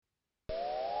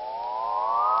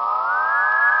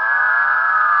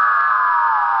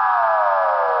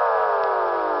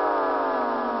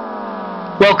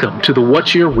Welcome to the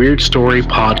What's Your Weird Story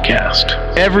podcast.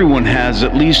 Everyone has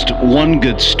at least one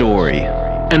good story.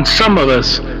 And some of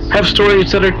us have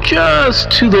stories that are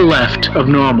just to the left of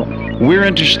normal. We're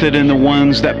interested in the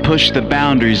ones that push the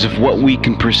boundaries of what we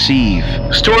can perceive.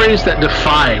 Stories that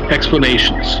defy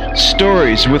explanations.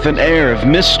 Stories with an air of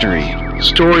mystery.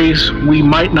 Stories we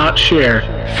might not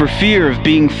share for fear of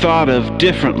being thought of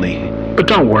differently. But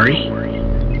don't worry,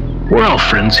 we're all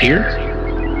friends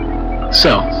here.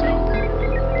 So,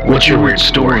 what's your weird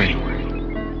story?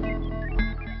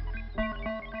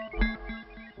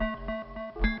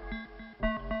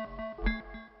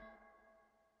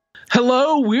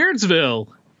 Hello, Weirdsville.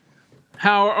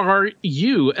 How are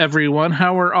you, everyone?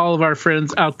 How are all of our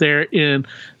friends out there in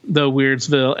the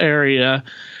Weirdsville area?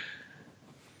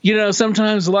 You know,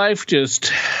 sometimes life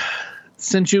just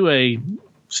sends you a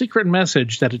secret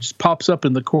message that it just pops up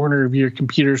in the corner of your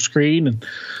computer screen and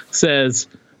says,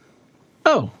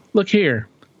 oh, look here.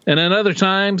 And then other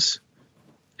times,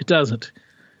 it doesn't.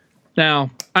 Now,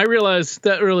 I realize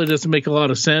that really doesn't make a lot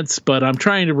of sense, but I'm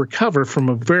trying to recover from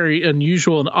a very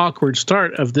unusual and awkward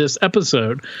start of this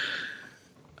episode.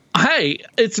 Hi,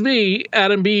 it's me,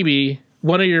 Adam Beebe,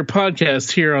 one of your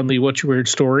podcasts here on the What's Your Weird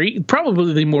Story.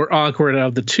 Probably the more awkward out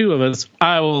of the two of us.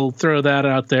 I will throw that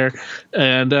out there.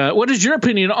 And what is your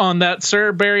opinion on that,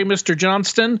 sir, Barry, Mr.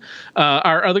 Johnston,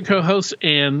 our other co-host,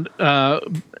 and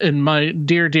my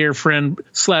dear friend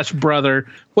 / brother?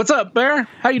 What's up, Bear?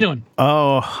 How you doing?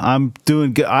 Oh, I'm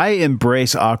doing good. I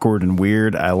embrace awkward and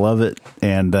weird. I love it.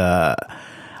 And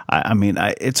I mean,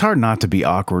 it's hard not to be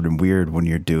awkward and weird when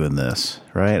you're doing this,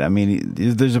 right? I mean,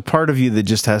 there's a part of you that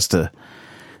just has to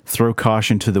throw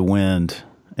caution to the wind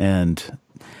and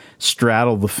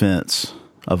straddle the fence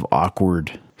of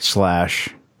awkward /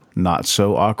 not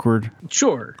so awkward.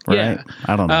 Sure. Right? Yeah.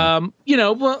 I don't know.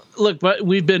 Well, look, but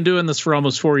we've been doing this for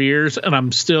almost 4 years, and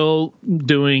I'm still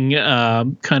doing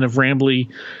kind of rambly,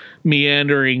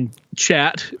 meandering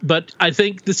chat. But I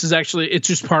think this is it's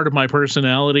just part of my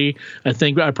personality. I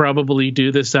think I probably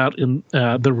do this out in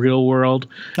the real world,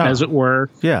 as it were.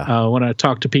 Yeah. When I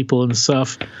talk to people and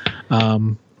stuff.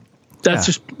 That's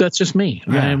just me.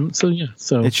 Yeah.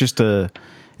 So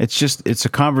it's a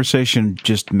conversation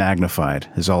just magnified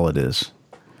is all it is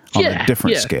on a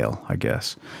different scale, I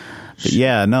guess. But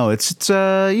yeah, no, it's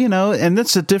and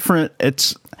it's a different,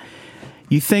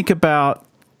 you think about,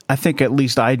 I think at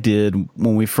least I did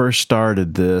when we first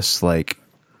started this, like,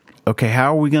 okay,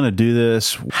 how are we going to do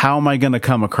this? How am I going to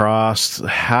come across?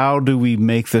 How do we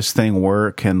make this thing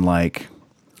work? And like,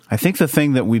 I think the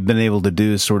thing that we've been able to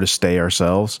do is sort of stay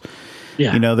ourselves.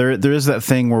 Yeah. You know, there is that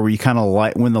thing where we kind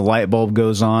of when the light bulb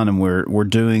goes on and we're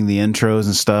doing the intros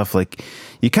and stuff, like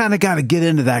you kind of got to get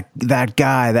into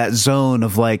that zone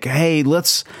of like, hey,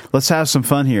 let's have some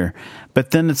fun here.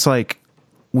 But then it's like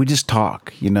we just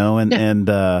talk, you know, and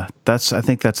I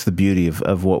think that's the beauty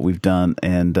of what we've done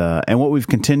and what we've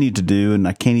continued to do. And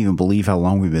I can't even believe how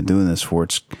long we've been doing this for.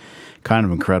 It's kind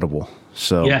of incredible.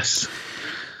 So yes.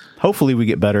 Hopefully we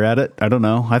get better at it. I don't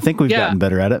know. I think we've gotten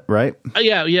better at it, right?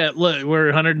 Yeah. Look, we're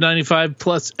 195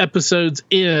 plus episodes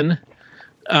in,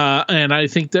 and I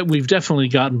think that we've definitely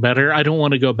gotten better. I don't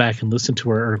want to go back and listen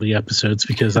to our early episodes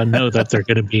because I know that they're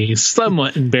going to be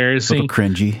somewhat embarrassing, a little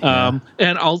cringy.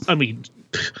 And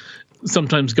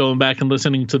sometimes going back and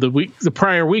listening to the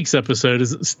prior week's episode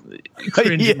is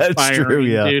cringe inspiring,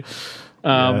 dude.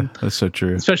 That's so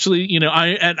true. Especially, you know,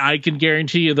 I can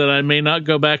guarantee you that I may not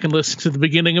go back and listen to the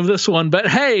beginning of this one, but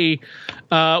hey,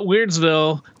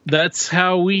 Weirdsville, that's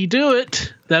how we do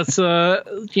it. That's we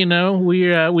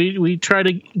try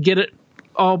to get it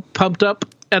all pumped up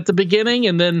at the beginning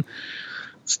and then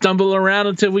stumble around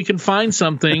until we can find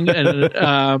something.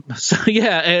 And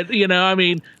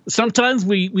sometimes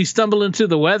we stumble into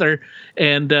the weather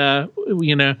and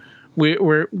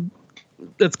we're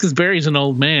that's because Barry's an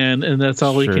old man, and that's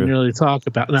all we can really talk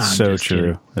about. No, so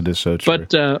true. It is so true.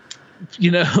 But have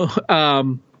you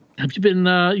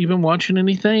been watching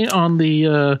anything on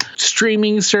the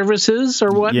streaming services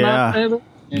or whatnot?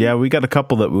 Yeah, we got a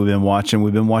couple that we've been watching.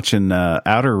 We've been watching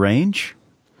Outer Range,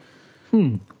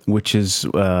 which is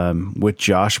with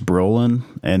Josh Brolin,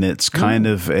 and it's kind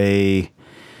of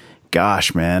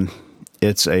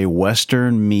it's a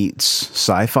Western meets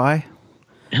sci-fi.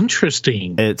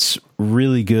 Interesting. It's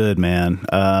really good, man.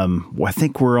 I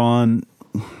think we're on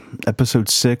episode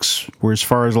 6. We're as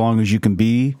far as long as you can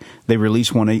be. They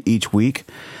release one each week.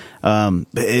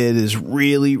 It is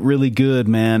really, really good,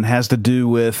 man. Has to do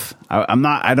with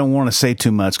I don't want to say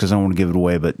too much because I don't want to give it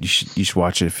away, but you should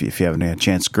watch it if you haven't had a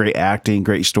chance. Great acting,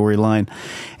 great storyline,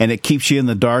 and it keeps you in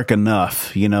the dark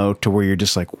enough, you know, to where you're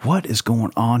just like, what is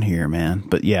going on here, man?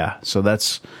 But yeah, so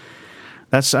that's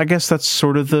I guess that's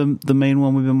sort of the main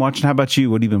one we've been watching. How about you?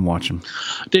 What have you been watching?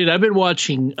 Dude, I've been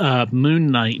watching Moon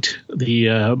Knight,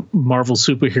 the Marvel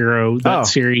superhero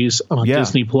series on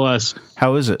Disney Plus.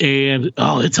 How is it? And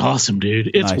it's awesome,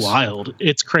 dude. It's nice. wild.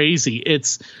 It's crazy.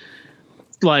 It's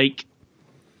like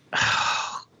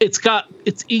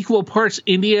it's equal parts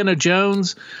Indiana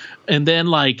Jones and then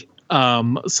like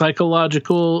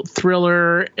psychological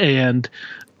thriller and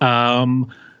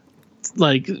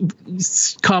like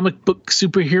comic book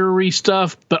superhero-y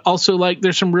stuff, but also like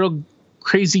there's some real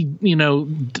crazy,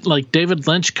 like David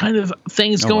Lynch kind of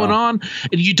things going on,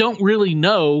 and you don't really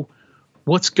know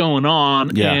what's going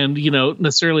on and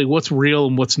necessarily what's real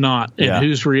and what's not, and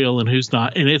who's real and who's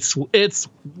not, and it's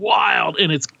wild,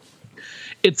 and it's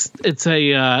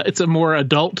a more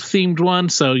adult themed one,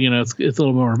 so it's a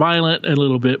little more violent, a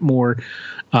little bit more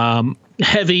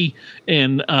heavy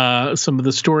in some of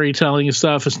the storytelling and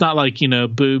stuff. It's not like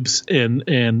boobs and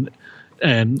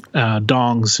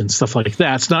dongs and stuff like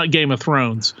that. It's not Game of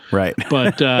Thrones, right?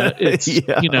 But it's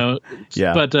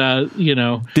But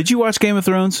did you watch Game of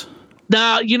Thrones?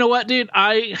 Nah, you know what, dude?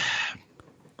 I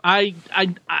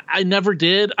never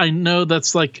did. I know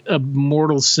that's like a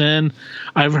mortal sin.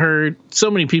 I've heard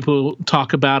so many people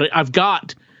talk about it.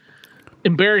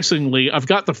 Embarrassingly, I've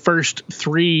got the first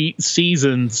 3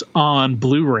 seasons on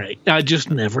Blu-ray. I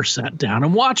just never sat down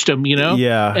and watched them,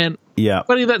 Yeah. And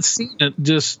everybody that's seen it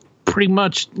just pretty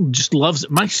much just loves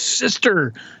it. My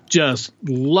sister just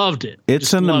loved it.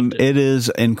 It is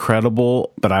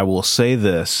incredible, but I will say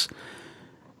this.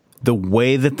 The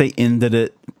way that they ended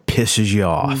it pisses you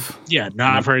off. Yeah, no,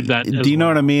 I've heard that. Do you know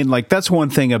what I mean? Like, that's one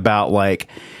thing about, like,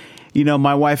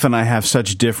 my wife and I have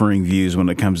such differing views when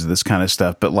it comes to this kind of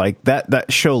stuff, but like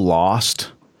that show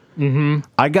Lost,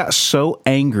 I got so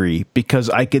angry because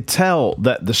I could tell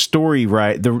that the story,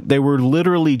 they were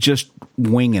literally just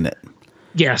winging it.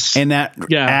 Yes. And that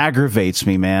aggravates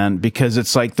me, man, because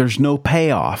it's like there's no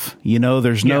payoff,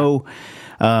 there's no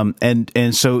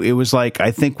and so it was like,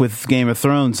 I think with Game of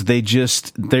Thrones,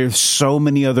 there's so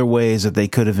many other ways that they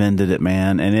could have ended it,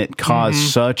 man, and it caused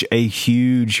such a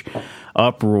huge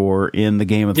uproar in the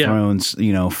Game of Thrones,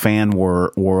 fan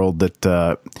world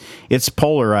that it's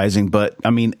polarizing. But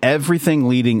I mean, everything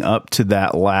leading up to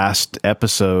that last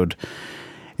episode,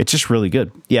 it's just really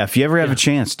good. Yeah, if you ever have a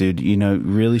chance, dude,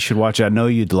 really should watch it. I know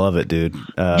you'd love it, dude.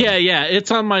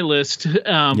 It's on my list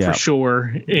for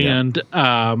sure. And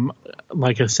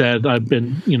like I said, I've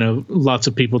been, lots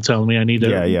of people telling me I need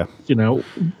to,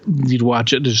 need to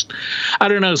watch it. Just, I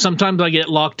don't know. Sometimes I get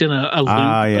locked in a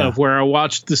loop of where I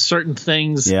watch the certain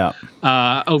things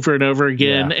over and over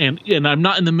again, and I'm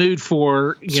not in the mood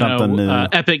for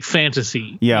epic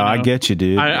fantasy. Yeah, I get you,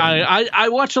 dude. I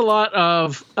watch a lot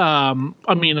of.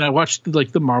 I watch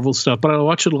like the Marvel stuff, but I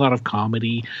watch a lot of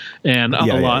comedy and a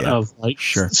lot of like.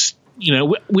 Sure.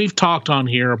 We've talked on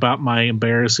here about my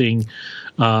embarrassing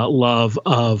love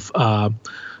of. Well,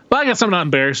 I guess I'm not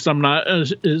embarrassed. I'm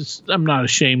not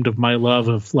ashamed of my love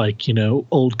of like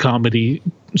old comedy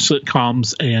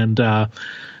sitcoms and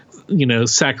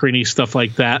saccharine stuff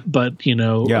like that. But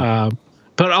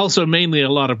but also mainly a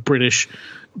lot of British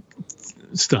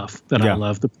stuff that I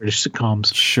love, the British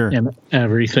sitcoms, sure, and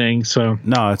everything. So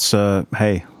no, it's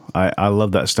hey, I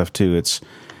love that stuff too. It's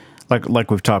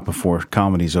like we've talked before,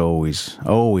 comedy's always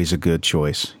a good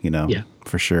choice,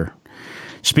 for sure.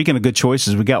 Speaking of good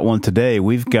choices, we got one today.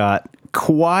 We've got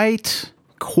quite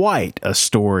a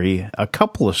story, a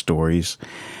couple of stories.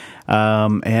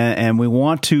 And we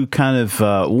want to kind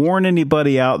of warn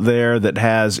anybody out there that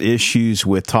has issues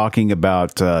with talking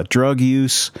about drug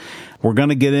use. We're going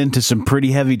to get into some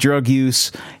pretty heavy drug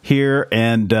use here,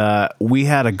 and we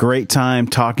had a great time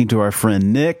talking to our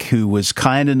friend Nick, who was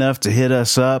kind enough to hit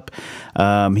us up.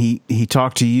 He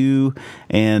talked to you,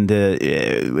 and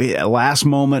last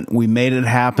moment we made it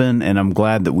happen, and I'm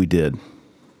glad that we did.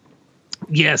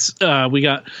 Yes, we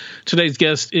got today's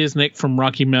guest is Nick from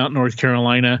Rocky Mount, North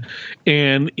Carolina,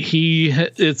 and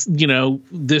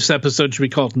this episode should be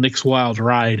called Nick's Wild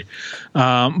Ride,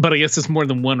 but I guess it's more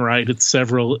than one ride; it's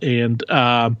several, and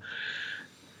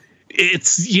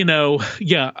it's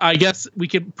I guess we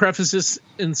could preface this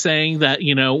in saying that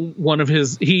one of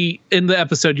his in the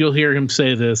episode you'll hear him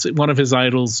say this, one of his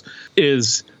idols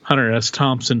is Hunter S.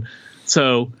 Thompson,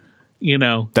 so.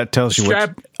 That tells you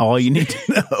all you need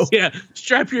to know. Yeah,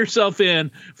 strap yourself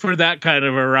in for that kind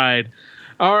of a ride.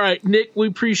 All right, Nick, we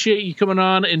appreciate you coming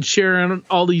on and sharing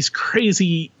all these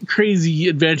crazy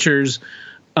adventures.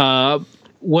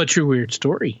 What's your weird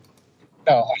story?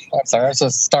 Oh, I'm sorry. I'm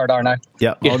supposed to start, aren't I?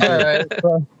 Yeah. All right.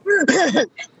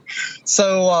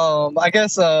 So I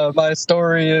guess my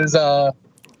story is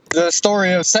the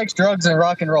story of sex, drugs, and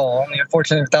rock and roll. Only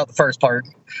unfortunately without the first part.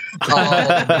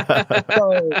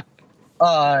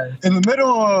 In the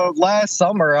middle of last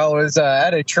summer, I was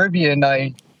at a trivia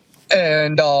night,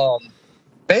 and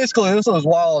basically this was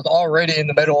while I was already in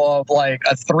the middle of like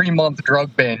a 3-month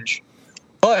drug binge.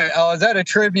 But I was at a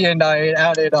trivia night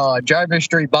out at Jarvis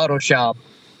Street Bottle Shop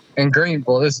in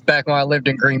Greenville. This is back when I lived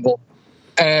in Greenville.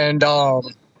 And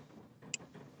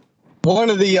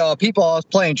one of the people I was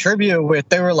playing trivia with,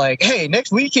 they were like, hey,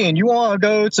 next weekend, you want to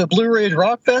go to Blue Ridge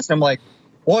Rock Fest? I'm like,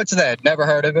 what's that? Never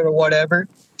heard of it or whatever.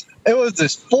 It was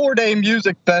this 4-day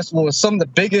music festival with some of the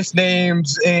biggest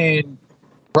names in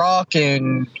rock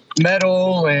and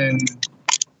metal and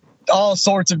all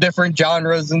sorts of different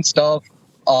genres and stuff.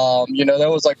 There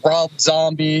was like Rob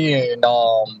Zombie and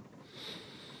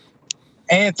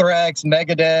Anthrax,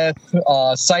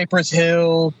 Megadeth, Cypress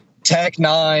Hill, Tech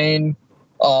Nine,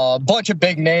 a bunch of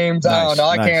big names. Nice, I don't know.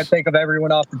 I can't think of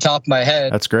everyone off the top of my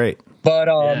head. That's great. But,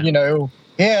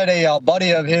 he had a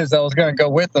buddy of his that was going to go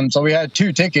with him. So we had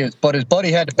 2 tickets, but his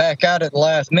buddy had to back out at the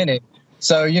last minute.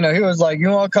 So, he was like, you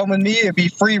want to come with me? It'd be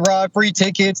free ride, free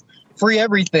tickets, free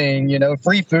everything,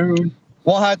 free food.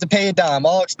 Won't have to pay a dime.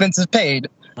 All expenses paid.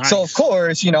 Nice. So, of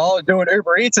course, I was doing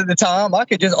Uber Eats at the time. I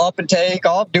could just up and take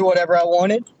off, do whatever I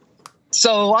wanted.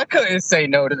 So I couldn't say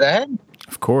no to that.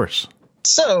 Of course.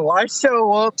 So I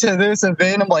show up to this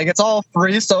event. I'm like, it's all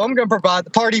free, so I'm going to provide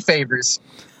the party favors.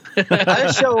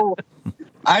 I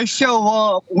show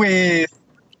up with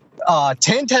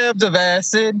 10 tabs of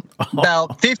acid,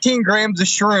 about 15 grams of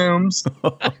shrooms,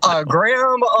 a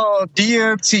gram of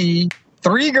DMT,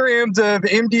 3 grams of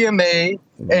MDMA,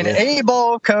 an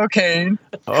 8-ball of cocaine,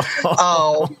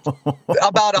 about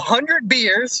 100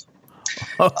 beers,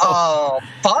 5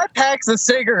 packs of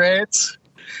cigarettes,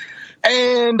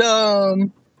 and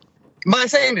my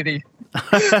sanity.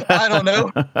 I don't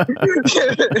know.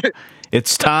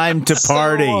 It's time to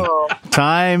party.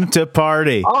 Time to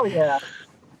party. Oh, yeah.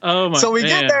 Oh, my So we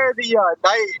get there the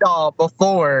night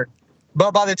before,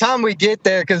 but by the time we get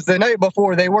there, because the night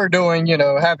before they were doing,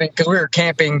 because we were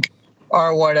camping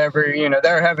or whatever,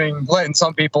 they're letting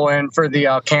some people in for the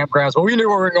campgrounds, but we knew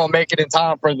we were going to make it in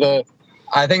time for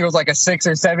I think it was like a 6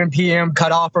 or 7 p.m.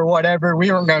 cutoff or whatever. We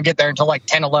weren't going to get there until like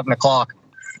 10, 11 o'clock.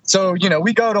 So,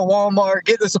 we go to Walmart,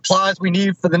 get the supplies we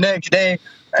need for the next day,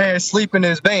 and sleep in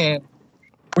this van.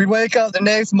 We wake up the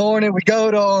next morning, we go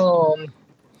to,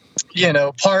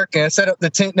 park and set up the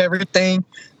tent and everything.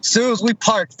 As soon as we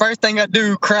park, first thing I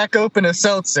do, crack open a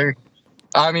seltzer.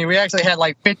 I mean, we actually had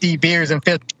like 50 beers and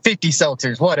 50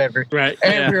 seltzers, whatever. Right.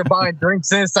 And we were buying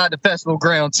drinks inside the festival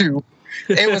ground, too.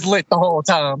 It was lit the whole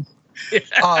time.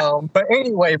 But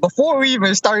anyway, before we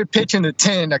even started pitching the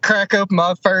tent, I crack up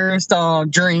my first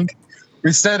drink.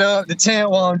 We set up the tent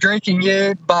while I'm drinking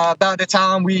it. By about the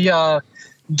time we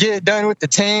get done with the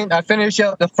tent, I finish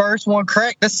up the first one,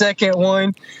 crack the second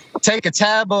one, take a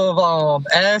tab of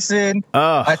acid.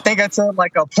 I think I took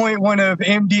like a 0.1 of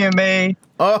MDMA.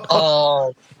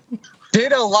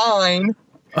 Did a line,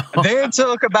 then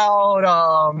took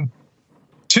about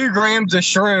 2 grams of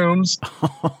shrooms.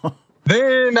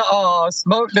 Then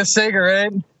smoked a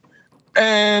cigarette,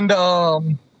 and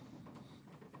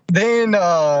then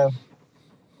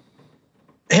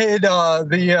hit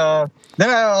then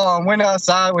I went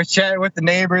outside, was chatting with the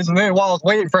neighbors, and then while I was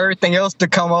waiting for everything else to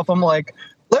come up, I'm like,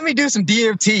 let me do some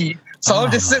DMT. So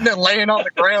I'm just sitting there laying on the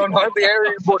ground, hardly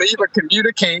able to even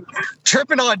communicate,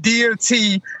 tripping on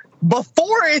DMT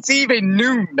before it's even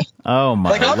noon. Oh,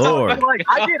 my Lord.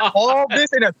 I did all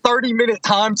this in a 30-minute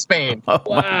time span.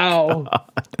 Wow.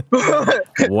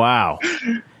 Wow.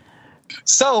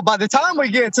 So by the time we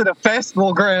get to the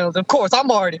festival grounds, of course, I'm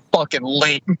already fucking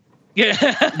late. Yeah.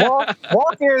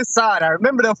 Walk inside. I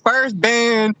remember the first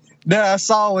band that I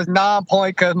saw was 9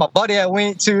 Point because my buddy I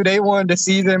went to, they wanted to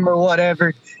see them or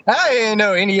whatever. I didn't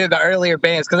know any of the earlier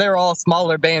bands because they were all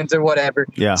smaller bands or whatever.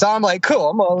 Yeah. So I'm like,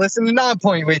 cool, I'm going to listen to 9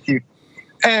 Point with you.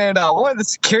 And one of the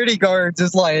security guards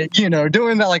is like,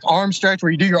 doing that like arm stretch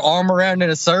where you do your arm around in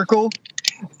a circle.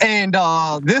 And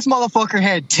this motherfucker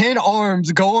had 10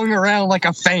 arms going around like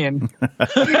a fan. And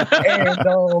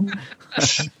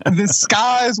the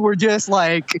skies were just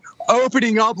like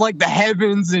opening up like the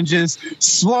heavens and just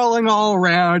swirling all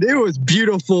around. It was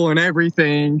beautiful and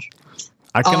everything.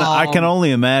 I can only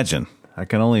imagine.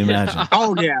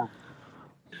 Oh, yeah.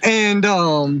 And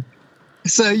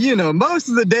so, most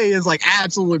of the day is like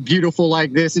absolutely beautiful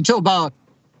like this until about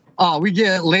we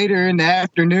get later in the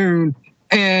afternoon.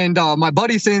 And my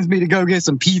buddy sends me to go get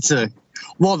some pizza.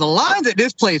 Well, the lines at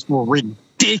this place were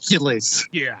ridiculous.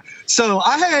 Yeah. So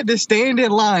I had to stand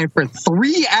in line for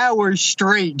 3 hours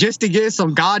straight just to get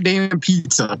some goddamn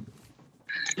pizza.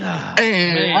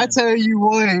 And man. I tell you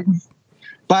what,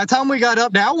 by the time we got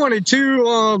up there, I wanted 2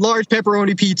 large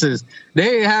pepperoni pizzas. They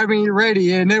didn't have any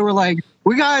ready, and they were like,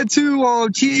 "We got 2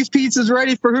 cheese pizzas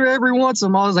ready for whoever wants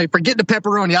them." I was like, "Forget the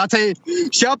pepperoni. I'll tell you,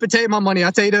 shut up and take my money.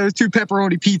 I'll tell you those 2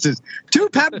 pepperoni pizzas, 2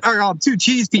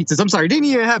 cheese pizzas. I'm sorry, didn't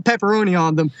even have pepperoni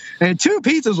on them, and 2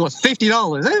 pizzas was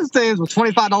 $50. Those things was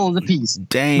 $25 a piece.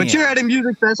 Damn. But you're at a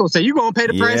music festival, so you're gonna pay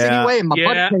the price Yeah. anyway, and my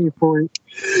buddy paid for it."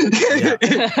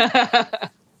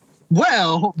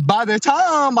 Well, by the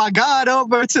time I got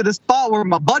over to the spot where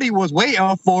my buddy was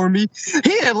waiting for me,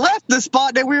 he had left the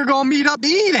spot that we were going to meet up to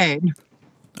eat at.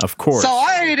 Of course. So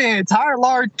I ate an entire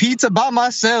large pizza by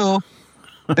myself,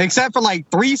 except for like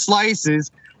 3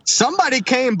 slices. Somebody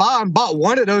came by and bought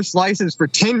one of those slices for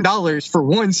 $10 for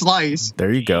 1 slice.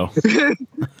 There you go.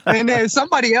 And then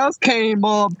somebody else came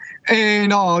up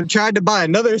and tried to buy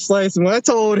another slice. And when I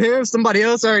told him somebody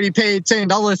else already paid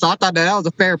 $10, so I thought that was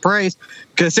a fair price,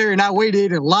 considering I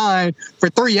waited in line for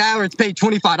 3 hours to pay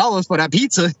 $25 for that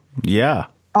pizza. Yeah.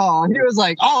 He was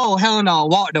like, "Oh, hell no,"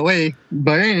 walked away.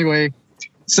 But anyway,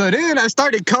 so then I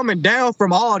started coming down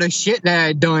from all the shit that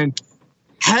I'd done.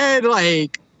 Had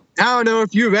like, I don't know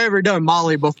if you've ever done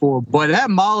Molly before, but that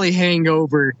Molly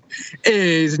hangover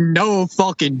is no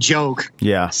fucking joke.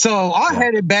 Yeah. So I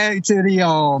headed back to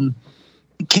the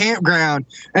campground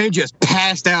and just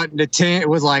passed out in the tent. It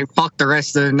was like, fuck the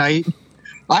rest of the night.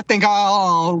 I think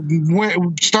I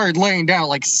started laying down at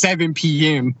like 7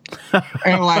 p.m.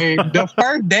 And like the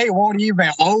first day won't even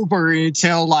over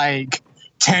until like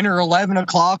 10 or 11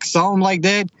 o'clock, something like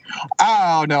that.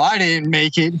 I don't know. I didn't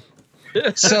make it.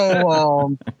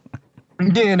 So,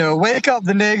 wake up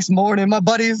the next morning. My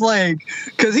buddy's like,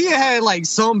 because he had like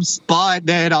some spot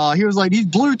that he was like, "These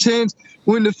blue tents,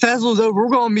 when the festival's over, we're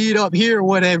going to meet up here," or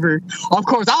whatever. Of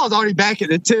course, I was already back at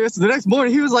the tent. So the next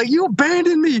morning, he was like, "You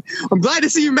abandoned me. I'm glad to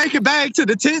see you make it back to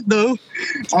the tent, though."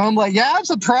 I'm like, "Yeah, I'm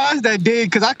surprised I did,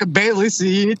 because I could barely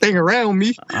see anything around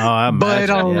me." Oh, I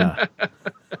imagine,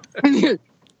 yeah.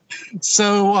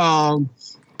 So,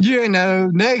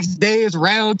 next day is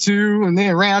round 2, and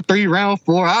then round 3, round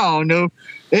 4. I don't know.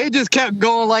 It just kept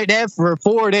going like that for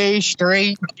 4 days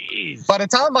straight. Jeez. By the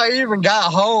time I even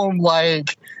got home,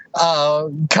 like,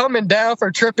 coming down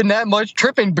for tripping that much,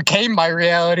 tripping became my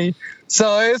reality.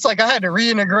 So it's like I had to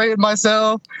reintegrate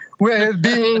myself with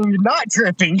being not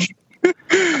tripping.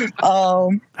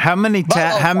 How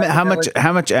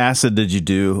much acid did you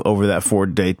do over that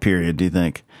 4-day period, do you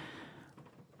think?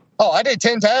 I did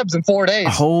 10 tabs in 4 days.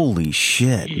 Holy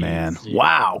shit, man.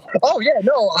 Wow. Oh, yeah,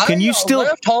 no. Can you still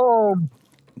left home.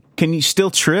 Can you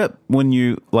still trip when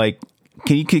you like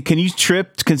can you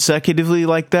trip consecutively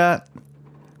like that?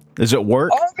 Does it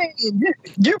work? I mean,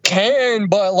 you can,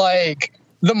 but like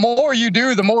the more you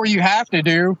do, the more you have to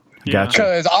do. Gotcha.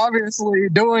 Because obviously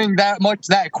doing that much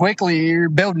that quickly, you're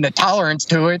building a tolerance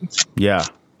to it. Yeah.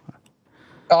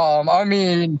 I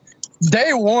mean,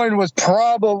 day 1 was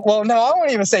probably, well, no, I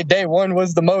won't even say day 1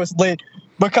 was the most lit,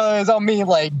 because I mean,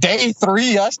 like, day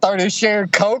 3, I started sharing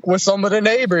coke with some of the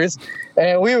neighbors,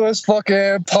 and we was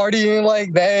fucking partying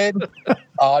like that.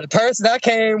 The person I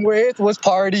came with was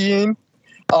partying.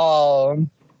 I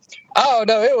don't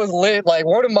know, it was lit. Like,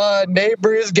 one of my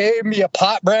neighbors gave me a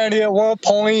pot brownie at one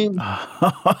point.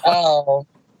 I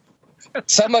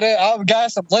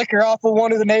got some liquor off of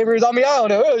one of the neighbors. I mean, I don't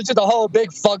know, it was just a whole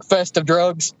big fuck fest of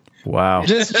drugs. Wow.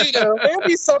 Just, it'd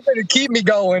be something to keep me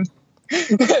going.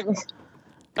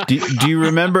 Do you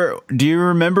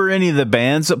remember any of the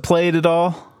bands that played at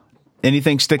all?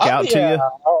 Anything stick out to you?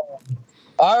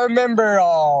 I remember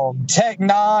Tech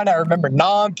Nine. I remember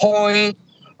Non-Point.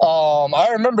 I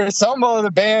remember some of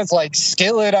the bands like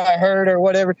Skillet I heard or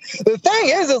whatever. The thing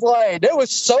is like there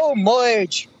was so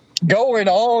much going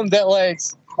on that like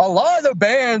a lot of the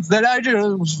bands that I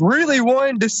just really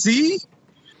wanted to see,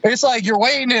 it's like you're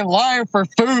waiting in line for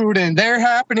food and they're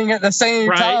happening at the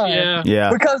same time.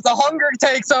 Yeah. Because the hunger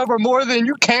takes over more than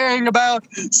you caring about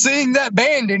seeing that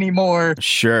band anymore.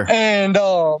 Sure. And,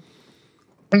 I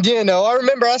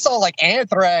remember I saw like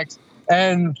Anthrax,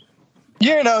 and,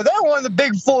 they're one of the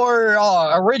big 4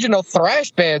 original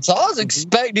thrash bands. So I was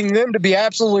expecting them to be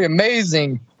absolutely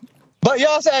amazing. But you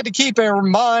also had to keep in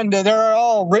mind that they're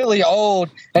all really old,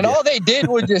 and all they did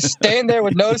was just stand there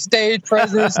with no stage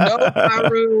presence, no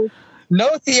pyro, no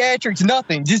theatrics,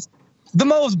 nothing. Just the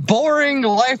most boring,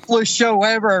 lifeless show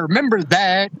ever. I remember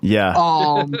that.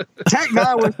 Yeah. Tech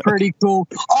Nine was pretty cool.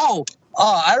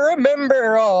 I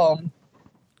remember.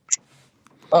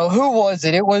 Who was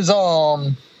it? It was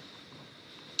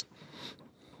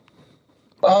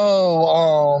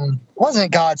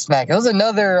wasn't Godsmack. It was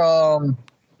another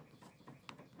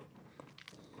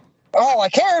I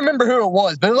can't remember who it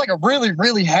was, but it was like a really,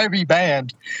 really heavy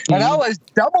band. And I was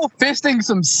double fisting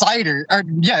some cider,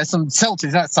 some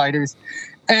seltzers, not ciders.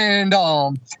 And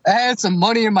I had some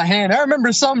money in my hand. I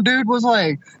remember some dude was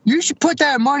like, "You should put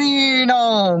that money in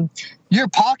your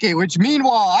pocket," which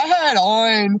meanwhile I had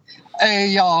on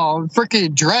a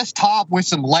freaking dress top with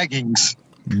some leggings.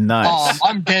 Nice.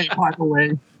 I'm gay, by the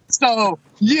way. So,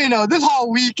 this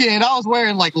whole weekend I was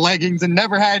wearing like leggings and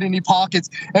never had any pockets.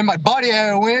 And my buddy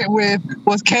I went with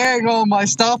was carrying all my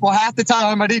stuff. Well, half the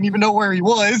time I didn't even know where he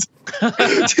was. But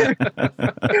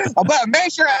I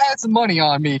made sure I had some money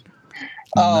on me.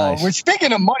 Nice. Which,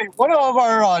 speaking of money, one of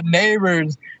our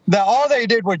neighbors, that all they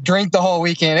did was drink the whole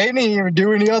weekend. They didn't even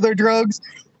do any other drugs.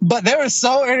 But they were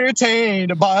so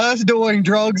entertained by us doing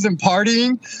drugs and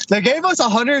partying, they gave us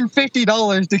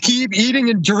 $150 to keep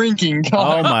eating and drinking.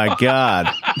 Oh my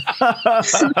God.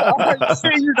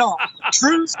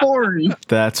 True story.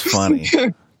 That's funny.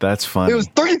 That's funny. It was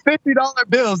 $3 $50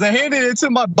 bills. They handed it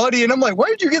to my buddy, and I'm like, "Where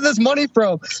did you get this money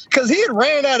from?" Because he had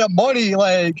ran out of money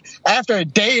like after a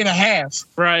day and a half.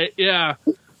 Right, yeah.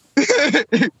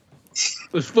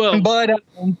 Well, but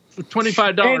for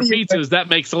 $25 pizzas, that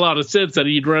makes a lot of sense that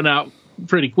he'd run out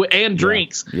pretty quick. And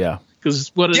drinks. Yeah. Because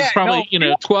what is probably,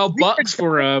 $12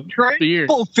 for a beer.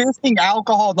 People fisting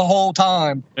alcohol the whole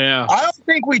time. Yeah. I don't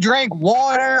think we drank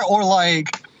water or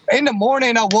like in the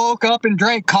morning I woke up and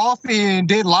drank coffee and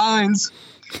did lines.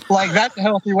 Like, that's a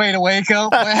healthy way to wake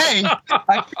up. But hey,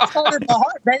 I started my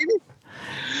heart, baby.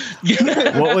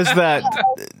 What was that?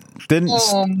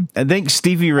 I think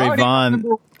Stevie Ray Vaughan.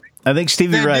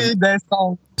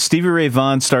 Stevie Ray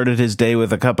Vaughan started his day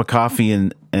with a cup of coffee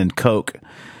and Coke.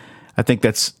 I think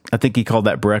he called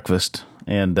that breakfast.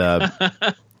 And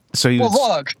so he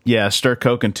would stir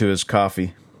Coke into his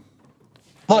coffee.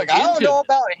 Look, I don't know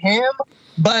about him,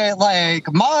 but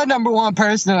like my number one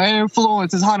personal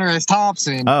influence is Hunter S.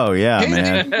 Thompson. Oh yeah,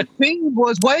 man. He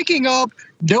was waking up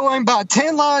doing about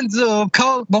 10 lines of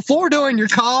Coke before doing your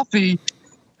coffee,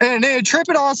 and then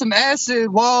tripping on some acid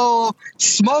while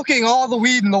smoking all the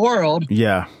weed in the world.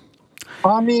 Yeah.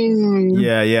 I mean...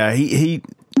 Yeah. He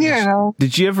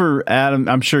Did you ever, Adam,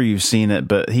 I'm sure you've seen it,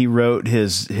 but he wrote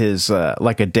his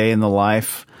like a day in the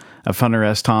life of Hunter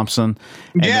S. Thompson.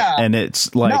 And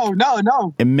it's like...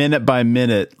 No. Minute by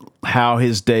minute, how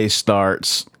his day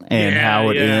starts and how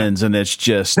it ends, and it's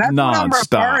just That's nonstop. What I'm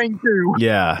referring to.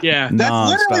 Yeah. That's nonstop.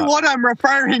 literally what I'm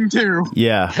referring to.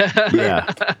 Yeah.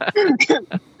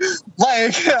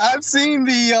 Like, I've seen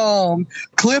the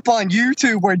clip on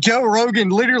YouTube where Joe Rogan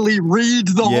literally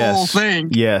reads the whole thing.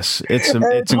 Yes, it's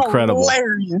incredible.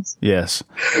 Hilarious. Yes.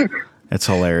 It's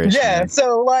hilarious. Yeah, man.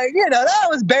 so like, that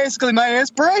was basically my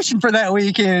inspiration for that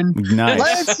weekend. Nice.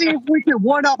 Let's see if we can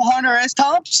one up Hunter S.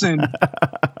 Thompson.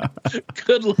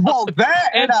 Good luck. Well,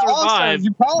 that and also,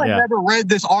 you probably never read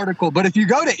this article, but if you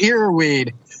go to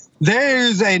Earweed,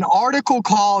 there's an article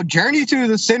called "Journey to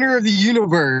the Center of the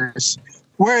Universe,"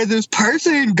 where this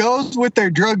person goes with their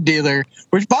drug dealer.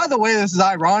 Which, by the way, this is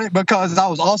ironic because I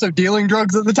was also dealing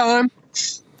drugs at the time.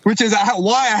 Which is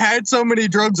why I had so many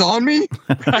drugs on me.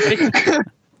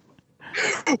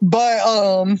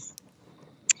 But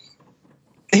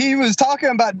he was talking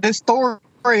about this story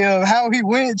of how he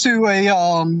went to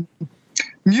a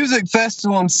music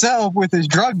festival himself with his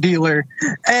drug dealer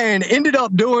and ended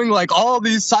up doing like all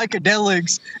these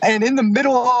psychedelics. And in the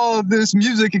middle of this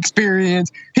music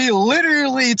experience, he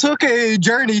literally took a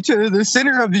journey to the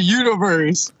center of the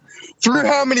universe through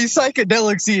how many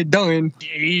psychedelics he had done.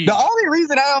 Jeez. The only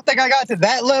reason I don't think I got to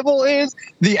that level is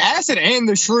the acid and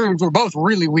the shrooms were both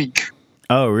really weak.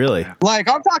 Oh, really? Like,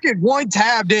 I'm talking one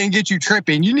tab didn't get you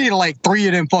tripping. You need like 3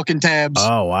 of them fucking tabs.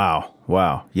 Oh,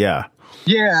 wow. Yeah.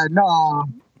 Yeah, no.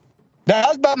 That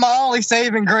was about my only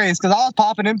saving grace because I was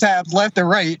popping them tabs left and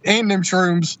right and them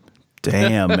shrooms.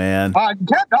 Damn, man. I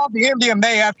kept off the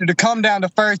MDMA after the come down the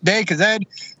first day because that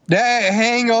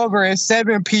hangover at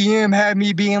 7 p.m. had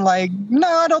me being like, no,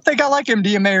 I don't think I like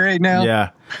MDMA right now. Yeah.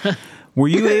 Were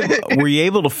you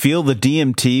able to feel the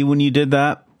DMT when you did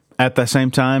that at the same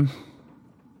time?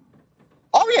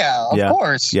 Oh yeah, of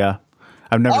course. Yeah.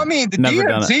 The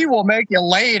DMT will make you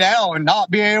laid out and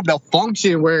not be able to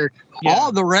function where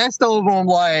all the rest of them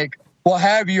like will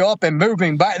have you up and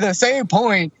moving. But at the same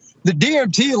point, the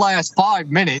DMT lasts 5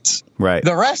 minutes. Right.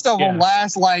 The rest of them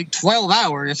last like 12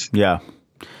 hours. Yeah.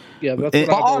 Yeah, that's what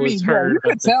I've always heard. You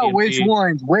can tell which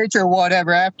one's which or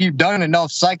whatever after you've done enough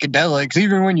psychedelics.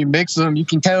 Even when you mix them, you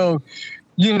can tell,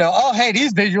 oh, hey,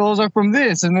 these visuals are from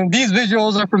this, and then these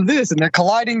visuals are from this, and they're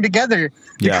colliding together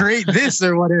to create this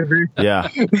or whatever. Yeah.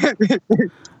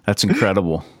 That's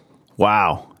incredible.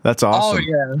 Wow. That's awesome.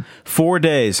 Oh, yeah. 4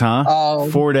 days, huh?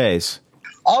 4 days.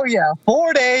 Oh yeah,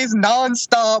 4 days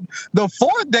nonstop. The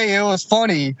fourth day, it was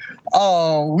funny.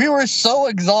 We were so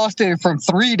exhausted from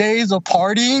 3 days of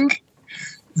partying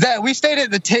that we stayed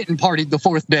at the tent and partied the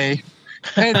fourth day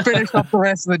and finished up the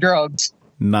rest of the drugs.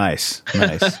 Nice.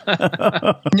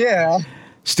 Yeah.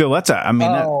 Still,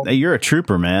 you're a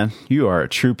trooper, man. You are a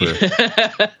trooper.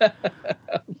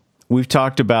 We've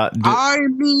talked about. I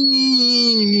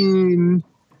mean,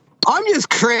 I'm just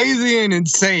crazy and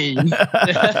insane.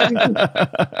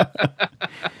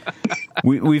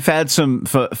 We've had some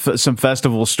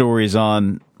festival stories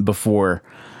on before,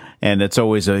 and it's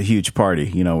always a huge party.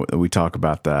 You know, we talk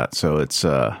about that. So it's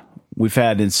we've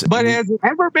had. But has it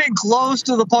ever been close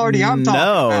to the party I'm talking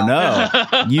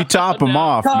about? No. You top them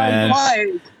off, man. Like,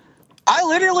 I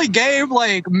literally gave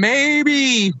like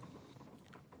maybe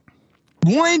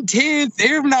 1/10,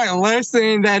 if not less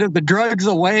than that, of the drugs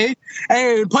away,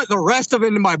 and put the rest of it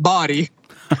into my body.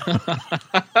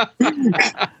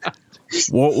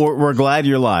 Well, we're glad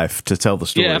you're alive to tell the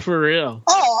story. Yeah, for real.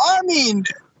 Oh, I mean,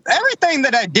 everything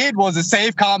that I did was a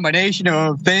safe combination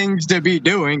of things to be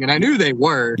doing, and I knew they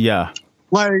were. Yeah.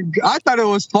 Like, I thought it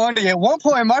was funny. At one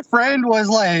point, my friend was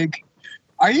like,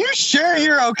 "Are you sure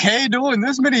you're okay doing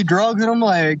this many drugs?" And I'm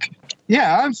like,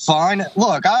 "Yeah, I'm fine.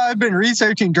 Look, I've been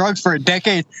researching drugs for a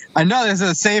decade. I know this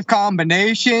is a safe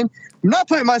combination. I'm not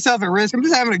putting myself at risk. I'm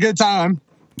just having a good time."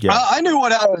 Yeah. I knew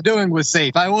what I was doing was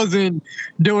safe. I wasn't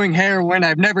doing heroin.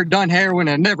 I've never done heroin.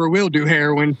 I never will do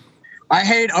heroin. I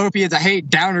hate opiates. I hate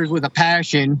downers with a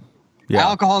passion. Yeah.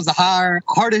 Alcohol is the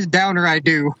hardest downer I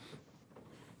do.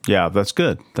 Yeah, that's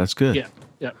good. That's good.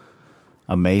 Yeah.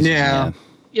 Amazing, Yeah. man.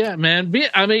 Yeah, man.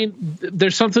 I mean,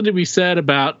 there's something to be said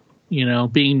about, you know,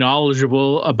 being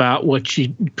knowledgeable about what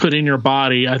you put in your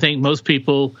body. I think most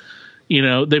people, you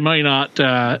know, they may not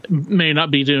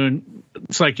be doing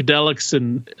psychedelics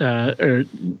and or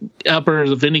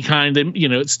uppers of any kind. They, you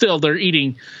know, it's still they're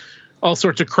eating all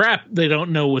sorts of crap. They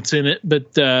don't know what's in it,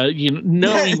 but you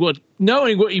know,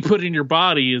 knowing what you put in your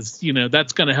body is, you know,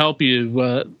 that's going to help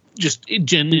you just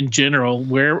in general,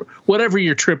 whatever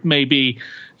your trip may be,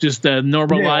 just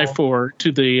normal life or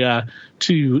to the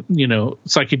to, you know,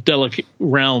 psychedelic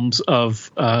realms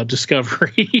of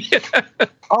discovery.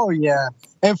 Oh yeah.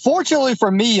 And fortunately for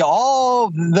me,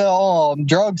 all the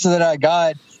drugs that I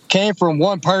got came from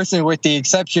one person, with the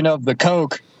exception of the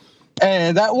coke.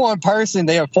 And that one person,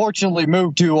 they unfortunately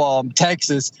moved to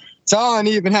Texas, so I don't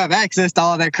even have access to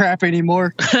all that crap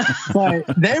anymore. But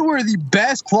they were the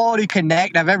best quality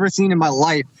connect I've ever seen in my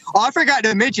life. Oh, I forgot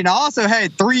to mention, I also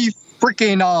had 3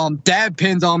 freaking dab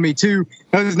pins on me too.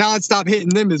 I was nonstop hitting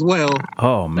them as well.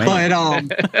 Oh man!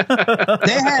 But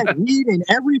they had weed in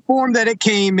every form that it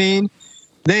came in.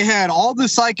 They had all the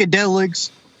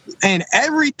psychedelics, and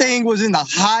everything was in the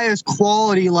highest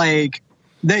quality, like,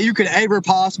 that you could ever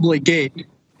possibly get.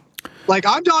 Like,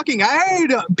 I'm talking, I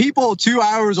had people 2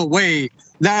 hours away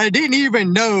that I didn't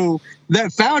even know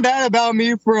that found out about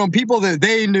me from people that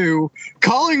they knew,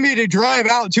 calling me to drive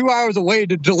out 2 hours away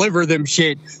to deliver them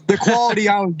shit. The quality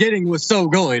I was getting was so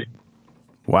good.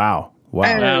 Wow.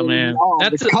 And, Wow, man.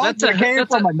 That came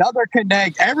from another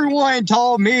connect. Everyone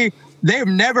told me they've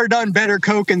never done better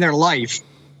coke in their life.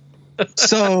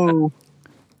 So,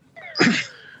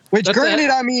 which granted,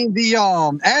 I mean, the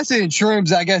acid and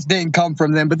shrooms, I guess, didn't come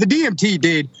from them, but the DMT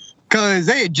did, because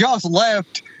they had just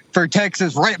left for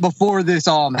Texas right before this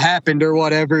happened or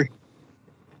whatever.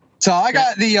 So I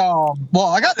got the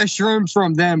I got the shrooms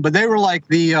from them, but they were like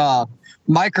the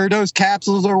microdose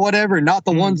capsules or whatever, not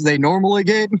the ones they normally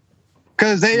get.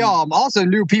 Because they also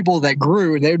knew people that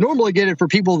grew. They normally get it for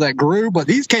people that grew, but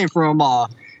these came from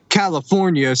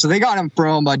California, so they got them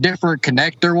from a different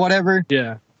connect or whatever.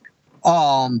 Yeah.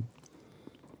 And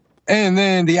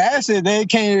then the acid, they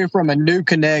came from a new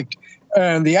connect,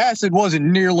 and the acid wasn't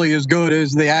nearly as good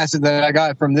as the acid that I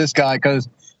got from this guy, because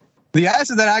the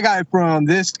acid that I got from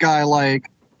this guy, like,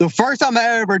 the first time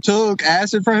I ever took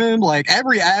acid from him, like,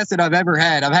 every acid I've ever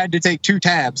had, I've had to take 2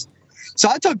 tabs. So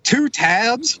I took 2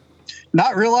 tabs,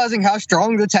 not realizing how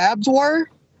strong the tabs were,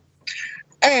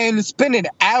 and spent an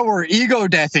hour ego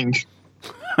deathing.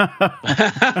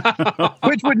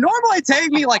 Which would normally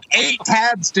take me like 8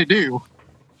 tabs to do.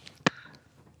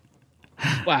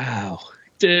 Wow.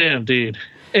 Damn, dude.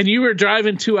 And you were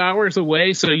driving 2 hours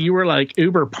away, so you were like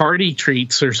Uber party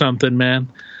treats or something, man.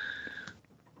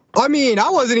 I mean,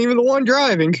 I wasn't even the one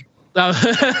driving.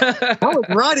 I was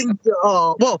riding.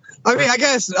 I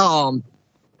guess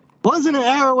wasn't an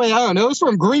hour away. I don't know. It was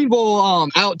from Greenville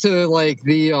out to like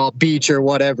the beach or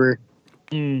whatever.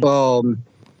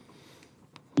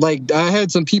 Like, I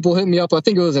had some people hit me up. I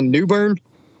think it was in New Bern.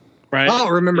 Right. I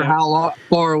don't remember how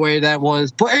far away that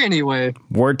was, but anyway,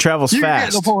 Word travels you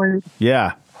fast. get the point.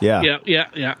 Yeah.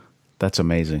 Yeah. That's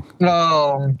amazing.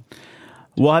 No.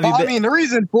 Well, have you I been? mean, the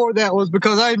reason for that was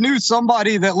because I knew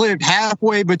somebody that lived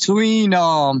halfway between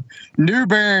New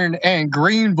Bern and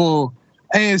Greenville.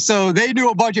 And so they knew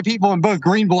a bunch of people in both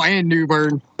Greenville and New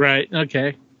Bern. Right.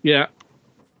 Okay. Yeah.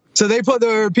 So they put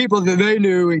the people that they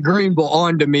knew in Greenville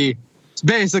onto me. It's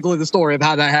basically the story of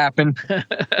how that happened.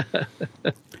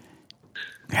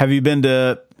 Have you been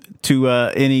to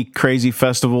any crazy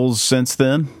festivals since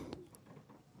then?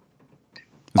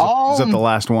 Is that the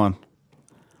last one?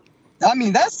 I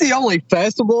mean, that's the only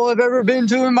festival I've ever been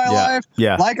to in my life.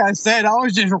 Yeah. Like I said, I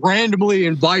was just randomly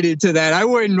invited to that. I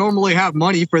wouldn't normally have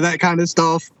money for that kind of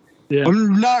stuff. Yeah.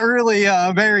 I'm not really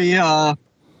I'm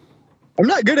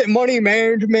not good at money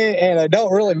management, and I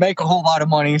don't really make a whole lot of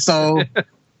money. So,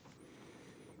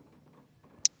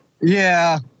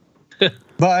 yeah.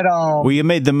 But well, you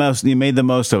made the most. You made the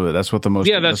most of it. That's what the most.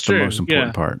 Yeah, that's true. the most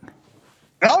important part.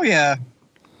 Oh yeah.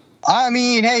 I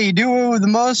mean, hey, you do the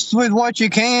most with what you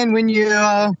can when you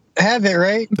have it,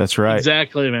 right? That's right.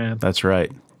 Exactly, man. That's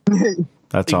right.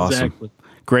 That's awesome. Exactly.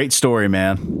 Great story,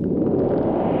 man.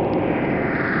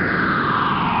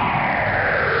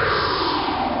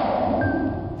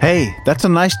 Hey, that's a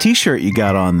nice T-shirt you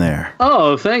got on there.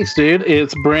 Oh, thanks, dude.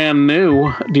 It's brand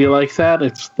new. Do you like that?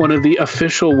 It's one of the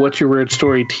official What's Your Weird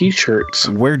Story t-shirts.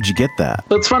 Where'd you get that?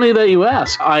 It's funny that you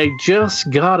ask. I just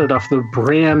got it off the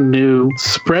brand new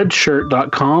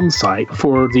Spreadshirt.com site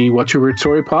for the What's Your Weird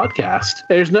Story podcast.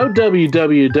 There's no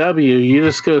www. You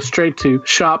just go straight to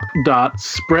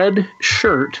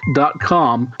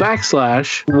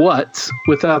shop.spreadshirt.com/what's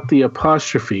without the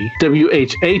apostrophe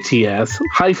WHATS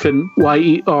hyphen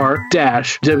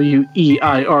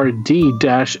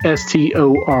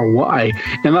YER-WEIRD-STORY,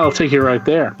 and that'll take you right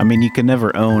there. I mean, you can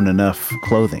never own enough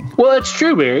clothing. Well, it's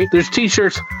true, Barry. There's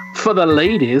t-shirts for the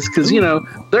ladies because,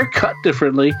 they're cut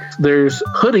differently. There's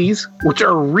hoodies, which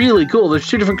are really cool. There's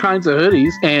two different kinds of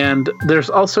hoodies, and there's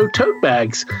also tote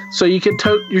bags, so you can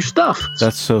tote your stuff.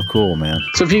 That's so cool, man.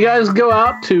 So if you guys go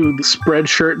out to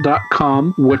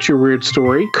spreadshirt.com, What's Your Weird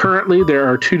Story, currently there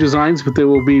are 2 designs, but there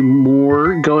will be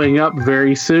more going up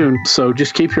very soon. So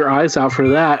just keep your eyes out for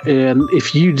that. And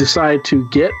if you decide to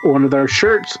get one of our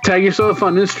shirts, tag yourself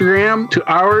on Instagram to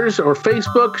ours or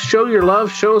Facebook. Show your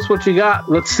love. Show us what you got.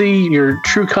 Let's see your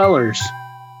true colors.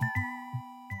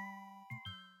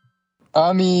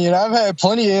 I mean, I've had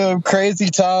plenty of crazy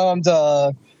times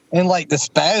in like the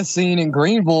spaz scene in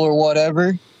Greenville or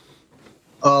whatever.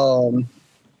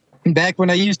 Back when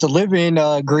I used to live in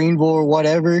Greenville or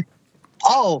whatever.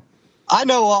 Oh, I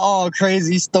know a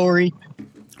crazy story.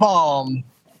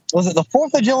 Was it the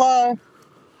 4th of July?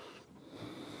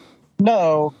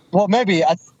 No. Well, maybe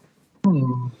I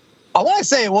want to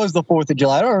say it was the 4th of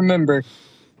July. I don't remember.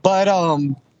 But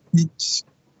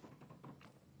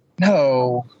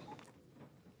no.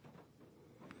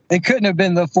 It couldn't have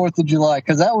been the 4th of July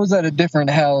because that was at a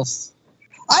different house.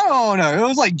 I don't know. It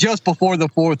was like just before the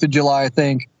 4th of July, I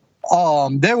think.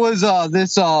 There was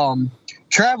this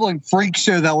traveling freak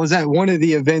show that was at one of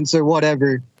the events or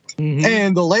whatever. Mm-hmm.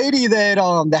 And the lady that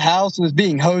the house was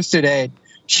being hosted at,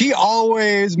 she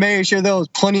always made sure there was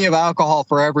plenty of alcohol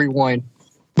for everyone.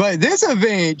 But this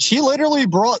event, she literally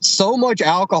brought so much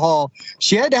alcohol,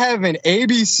 she had to have an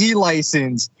ABC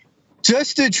license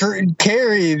just to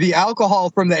carry the alcohol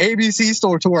from the ABC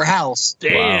store to her house.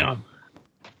 Damn. Wow.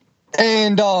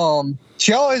 And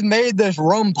she always made this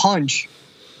rum punch.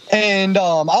 And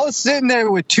I was sitting there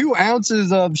with 2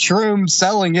 ounces of shrooms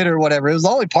selling it or whatever. It was the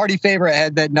only party favor I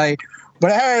had that night,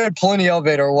 but I had plenty of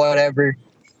it or whatever.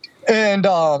 And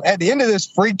at the end of this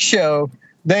freak show,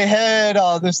 they had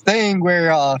this thing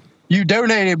where you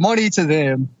donated money to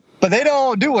them, but they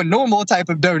don't do a normal type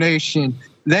of donation.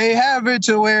 They have it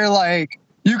to where, like,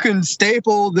 you can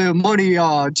staple the money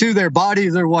to their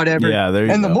bodies or whatever. Yeah, there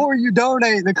you and go. The more you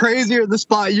donate, the crazier the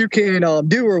spot you can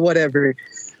do or whatever.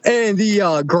 And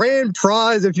the grand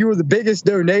prize, if you were the biggest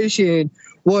donation,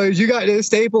 was you got to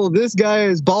staple this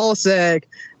guy's ball sack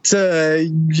to,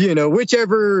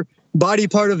 whichever body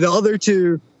part of the other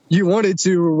 2 you wanted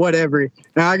to or whatever.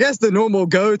 Now, I guess the normal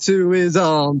go-to is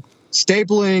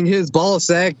stapling his ball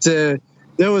sack to,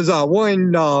 there was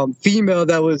one female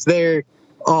that was there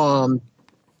doing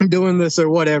this or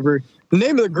whatever. The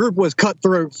name of the group was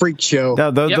Cutthroat Freak Show.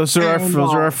 Those are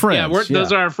our friends. Yeah,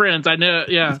 those are our friends. I know.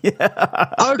 Yeah.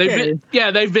 Okay.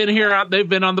 They've been here. They've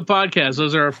been on the podcast.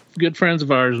 Those are good friends of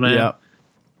ours, man. Yeah.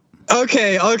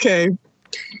 Okay.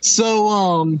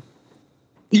 So,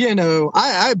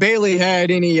 I barely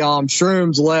had any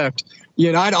shrooms left.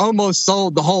 I'd almost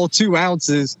sold the whole 2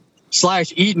 ounces.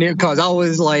 / eating it because I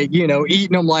was like,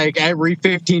 eating them like every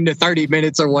 15 to 30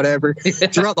 minutes or whatever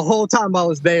throughout the whole time I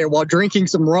was there while drinking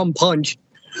some rum punch.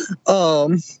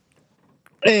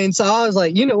 And so I was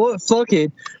like, you know what, fuck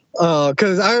it.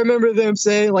 Because I remember them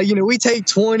saying, like, we take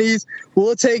 20s,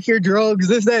 we'll take your drugs,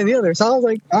 this, that, and the other. So I was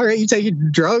like, all right, you take your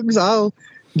drugs, I'll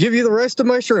give you the rest of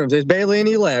my shrooms. There's barely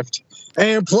any left.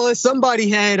 And plus, somebody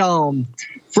had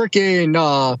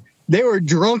they were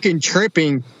drunk and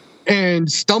tripping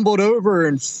and stumbled over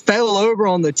and fell over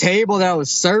on the table that I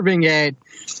was serving at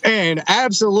and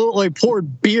absolutely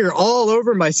poured beer all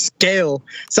over my scale.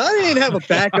 So I didn't have a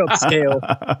backup scale.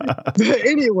 But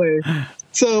anyway,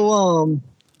 so,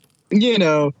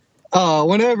 whenever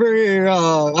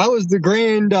I was the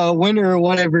grand winner or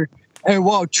whatever, and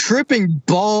while tripping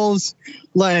balls,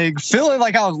 like feeling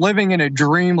like I was living in a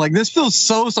dream, like this feels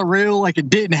so surreal, like it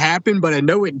didn't happen, but I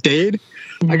know it did.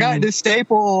 I got to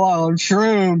staple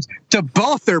shrooms to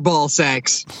both their ball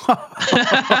sacks.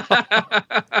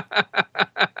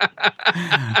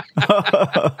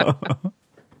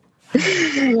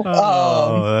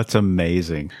 Oh, that's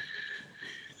amazing.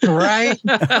 Right?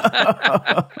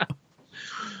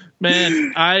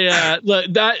 Man,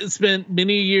 I spent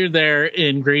many a year there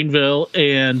in Greenville,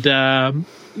 and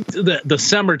the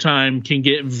summertime can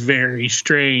get very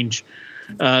strange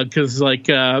because,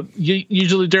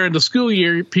 usually during the school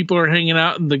year, people are hanging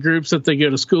out in the groups that they go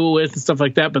to school with and stuff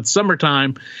like that. But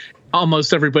summertime,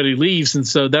 almost everybody leaves, and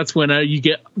so that's when you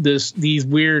get these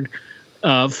weird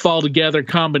fall together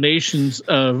combinations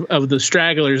of the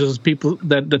stragglers, those people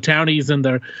that the townies and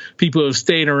the people who have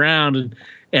stayed around.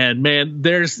 And man,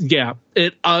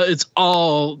 it's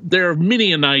all, there are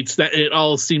many a nights that it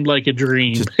all seemed like a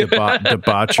dream. Just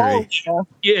debauchery.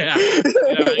 Yeah.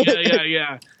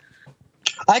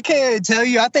 I can't tell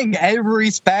you, I think every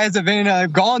spaz event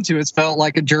I've gone to has felt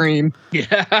like a dream.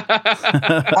 Yeah.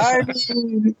 I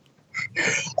mean,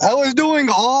 I was doing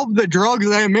all the drugs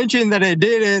that I mentioned that I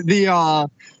did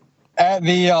at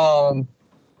the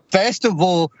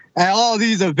festival at all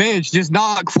these events, just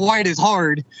not quite as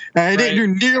hard. I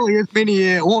didn't do nearly as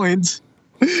many at once.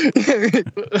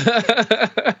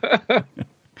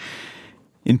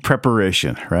 In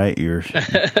preparation, right?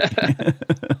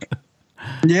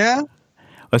 Yeah.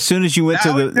 As soon as you went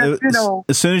to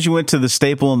the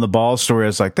Staple and the Ball story, I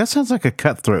was like, that sounds like a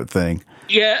Cutthroat thing.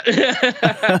 Yeah.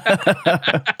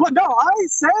 But no, I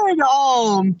said,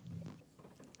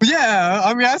 yeah,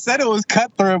 I mean, I said it was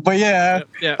Cutthroat, but yeah.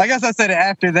 I guess I said it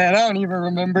after that. I don't even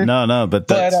remember. No, but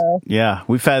that's, yeah,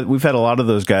 we've had a lot of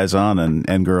those guys on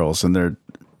and girls, and they're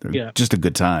just a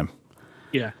good time.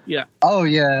 Yeah. Oh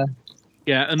yeah.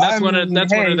 Yeah, and that's one of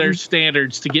their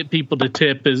standards to get people to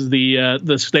tip is the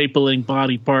stapling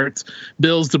body parts,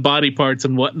 bills to body parts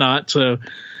and whatnot. So,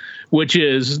 which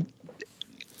is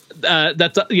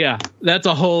that's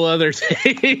a whole other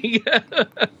thing.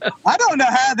 I don't know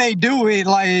how they do it.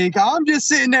 Like, I'm just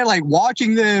sitting there like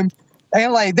watching them,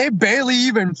 and like they barely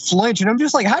even flinch, and I'm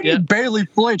just like, how do you barely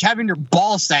flinch having your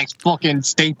ball sacks fucking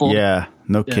stapled? Yeah,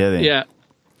 no kidding. Yeah.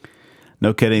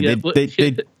 No kidding. Yeah,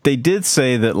 they did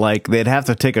say that like they'd have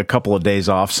to take a couple of days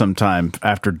off sometime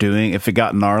after doing, if it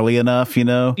got gnarly enough,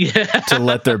 to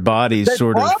let their bodies they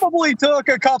probably took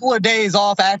a couple of days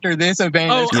off after this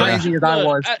event. As crazy as I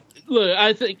was.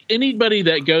 I think anybody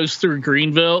that goes through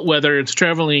Greenville, whether it's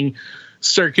traveling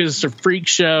circus or freak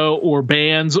show or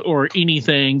bands or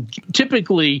anything,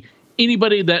 typically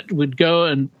anybody that would go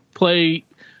and play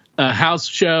a house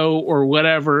show or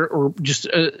whatever, or just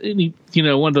any,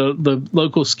 one of the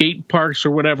local skate parks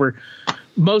or whatever,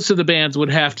 most of the bands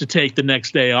would have to take the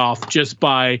next day off just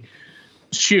by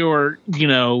sheer,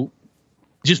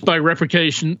 just by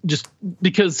replication, just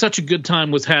because such a good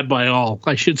time was had by all,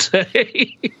 I should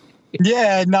say.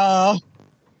 Yeah, no.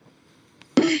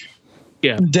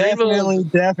 Yeah,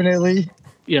 definitely.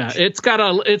 Yeah, it's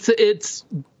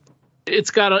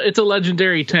a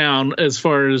legendary town as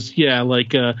far as debauchery. I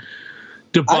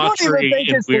don't even think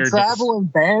it's the traveling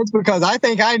bands, because I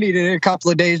think I needed a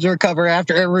couple of days to recover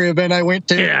after every event I went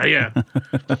to. Yeah.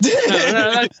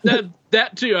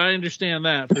 That too, I understand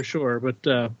that for sure. But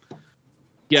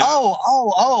yeah.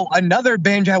 Oh! Another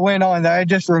binge I went on that I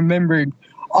just remembered.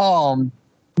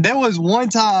 There was one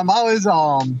time I was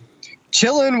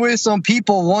chilling with some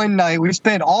people one night. We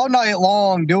spent all night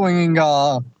long doing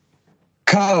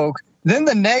coke. Then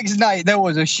the next night there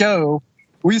was a show.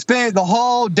 We spent the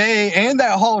whole day and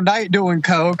that whole night doing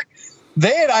coke.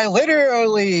 Then I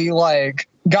literally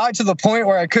got to the point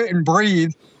where I couldn't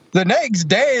breathe. The next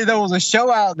day there was a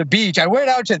show out at the beach. I went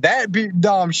out to that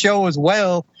show as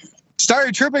well.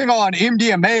 Started tripping on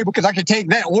MDMA because I could take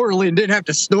that orally and didn't have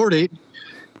to snort it.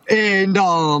 And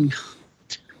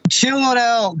chilling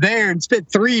out there and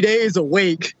spent 3 days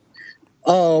awake,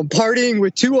 partying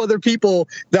with 2 other people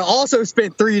that also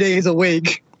spent 3 days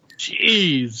awake.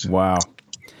 Jeez. Wow.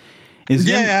 Is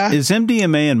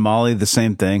MDMA and Molly the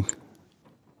same thing?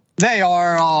 They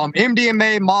are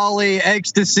MDMA, Molly,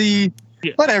 ecstasy,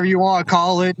 whatever you want to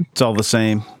call it. It's all the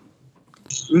same.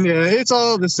 Yeah, it's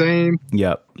all the same.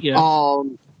 Yep. Yeah.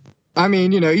 I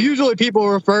mean, usually people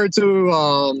refer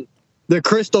to the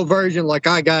crystal version like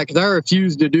I got, because I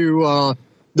refuse to do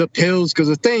the pills, because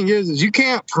the thing is you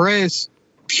can't press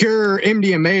pure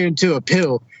MDMA into a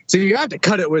pill. So you have to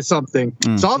cut it with something.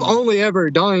 Mm-hmm. So I've only ever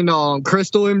done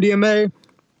crystal MDMA,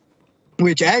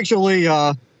 which actually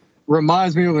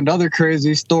reminds me of another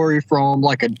crazy story from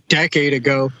like a decade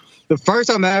ago. The first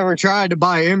time I ever tried to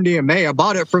buy MDMA, I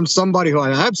bought it from somebody who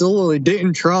I absolutely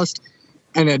didn't trust.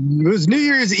 And it was New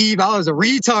Year's Eve. I was a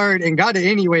retard and got it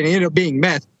anyway, and it ended up being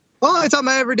meth. Only time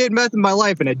I ever did meth in my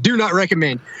life, and I do not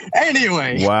recommend.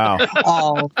 Anyway. Wow.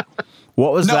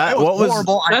 What was that? What was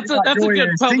horrible? That's a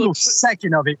good single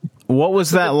second of it. What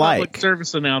was that like? Public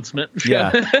service announcement.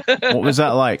 Yeah. What was that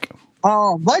like?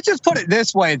 Let's just put it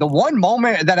this way. The one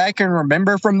moment that I can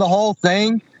remember from the whole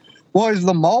thing was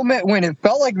the moment when it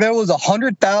felt like there was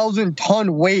 100,000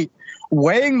 ton weight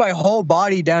weighing my whole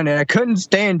body down, and I couldn't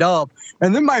stand up.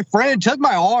 And then my friend took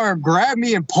my arm, grabbed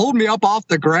me, and pulled me up off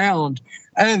the ground.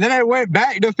 And then I went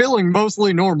back to feeling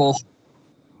mostly normal.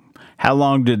 How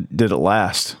long did it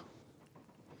last?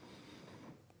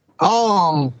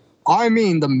 I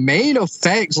mean, the main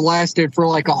effects lasted for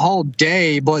like a whole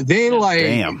day, but then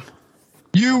damn.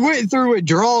 You went through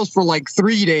withdrawals for like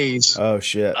 3 days. Oh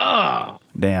shit. Oh.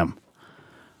 Damn.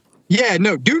 Yeah,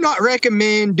 no, do not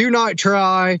recommend, do not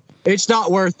try. It's not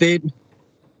worth it.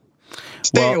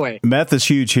 Stay away. Meth is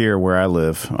huge here where I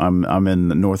live. I'm in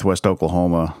northwest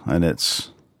Oklahoma, and it's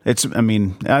I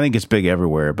mean, I think it's big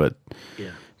everywhere, but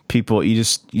people, you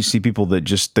see people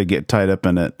that they get tied up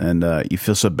in it, and you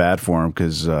feel so bad for them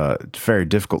because it's very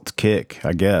difficult to kick,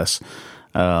 I guess.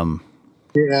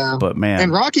 Yeah. But man.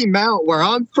 And Rocky Mount, where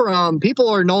I'm from, people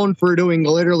are known for doing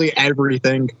literally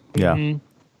everything. Yeah. Mm-hmm.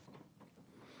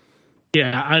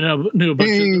 Yeah, I knew a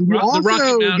bunch of the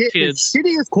Rocky Mount kids. The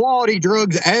shittiest quality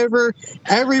drugs ever.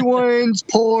 Everyone's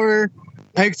poor,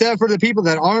 except for the people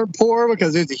that aren't poor,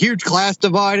 because there's a huge class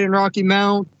divide in Rocky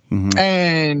Mount. Mm-hmm.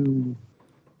 And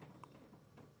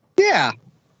yeah.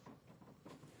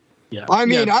 I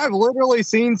mean, I've literally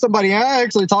seen somebody. I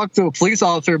actually talked to a police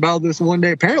officer about this one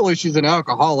day. Apparently, she's an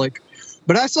alcoholic.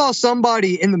 But I saw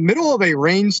somebody in the middle of a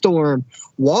rainstorm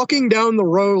walking down the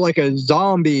road like a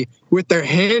zombie with their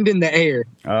hand in the air,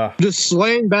 just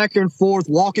swaying back and forth,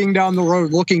 walking down the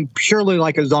road looking purely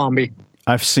like a zombie.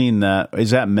 I've seen that.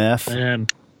 Is that meth? Man.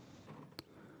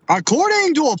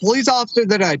 According to a police officer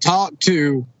that I talked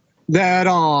to that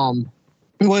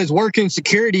was working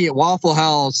security at Waffle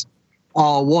House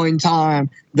one time,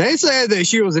 they said that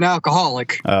she was an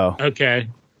alcoholic. Oh. Okay.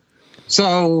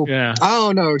 So, I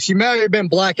don't know. She may have been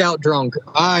blackout drunk.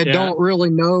 I don't really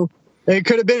know. It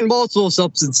could have been multiple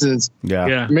substances. Yeah.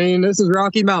 I mean, this is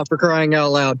Rocky Mount, for crying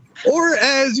out loud. Or,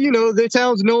 as you know, the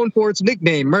town's known for its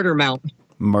nickname, Murder Mountain.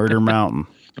 Murder Mountain.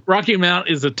 Rocky Mount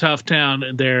is a tough town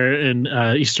there in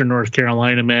eastern North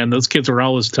Carolina, man. Those kids were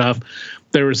always tough.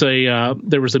 There was a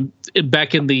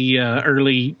back in the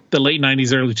late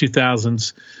 90s, early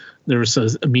 2000s, there was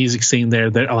a music scene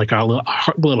there that like a little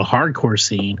hardcore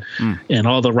scene, and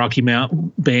all the Rocky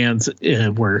Mount bands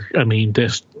were. I mean,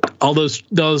 just all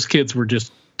those kids were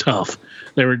just tough.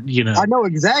 They were, I know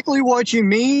exactly what you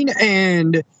mean,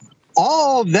 and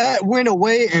all of that went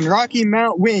away, and Rocky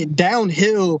Mount went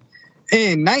downhill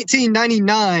in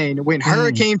 1999 when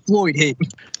Hurricane Floyd hit.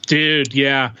 Dude,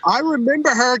 yeah, I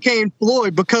remember Hurricane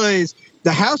Floyd because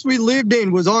the house we lived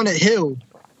in was on a hill.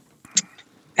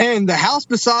 And the house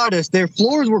beside us, their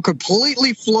floors were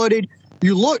completely flooded.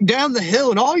 You looked down the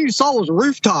hill, and all you saw was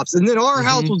rooftops. And then our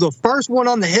house was the first one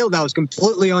on the hill that was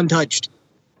completely untouched.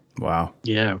 Wow.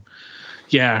 Yeah.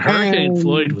 Yeah, Hurricane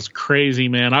Floyd was crazy,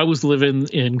 man. I was living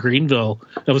in Greenville.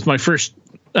 That was my first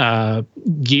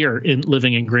year in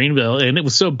living in Greenville. And it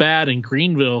was so bad in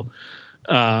Greenville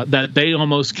that they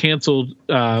almost canceled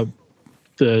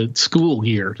the school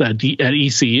year at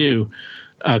ECU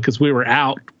because we were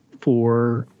out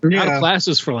of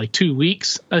classes for like 2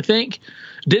 weeks, I think.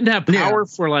 Didn't have power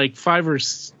for like 5 or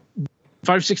 6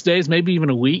 days, maybe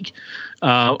even a week.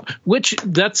 Which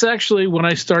that's actually when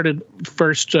I started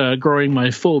first growing my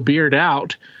full beard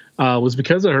out, was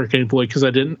because of Hurricane Floyd, because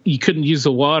you couldn't use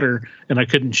the water and I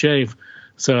couldn't shave.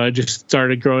 So I just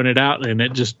started growing it out, and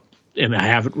it just and I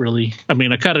haven't really. I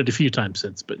mean, I cut it a few times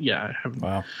since, but yeah, I haven't.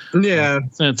 Wow. Yeah.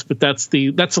 Since, but that's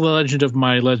the legend of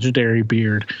my legendary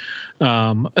beard.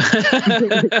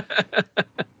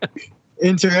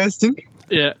 Interesting.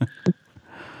 Yeah.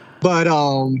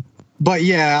 But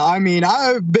yeah, I mean,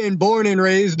 I've been born and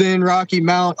raised in Rocky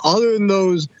Mount. Other than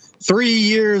those 3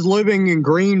 years living in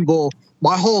Greenville,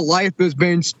 my whole life has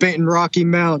been spent in Rocky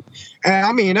Mount. And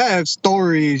I mean, I have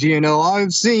stories, you know.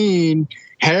 I've seen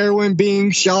heroin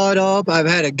being shot up. I've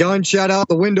had a gun shot out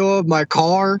the window of my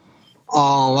car.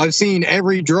 I've seen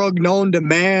every drug known to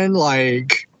man,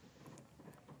 like,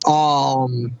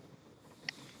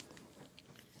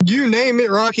 you name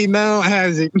it, Rocky Mount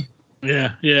has it.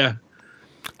 Yeah, yeah.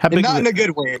 How And big? not Of in a a,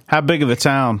 good way. how big of a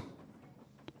town?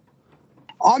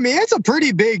 I mean, it's a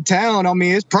pretty big town. I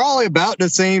mean, it's probably about the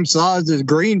same size as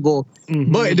Greenville.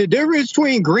 Mhm. But the difference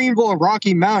between Greenville and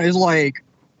Rocky Mount is like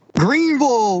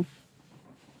Greenville,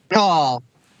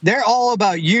 they're all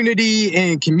about unity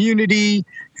and community,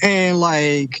 and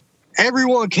like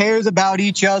everyone cares about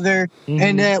each other. Mhm.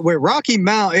 And that with Rocky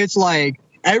Mount, it's like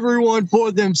everyone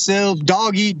for themselves,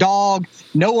 dog eat dog.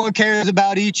 No one cares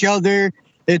about each other.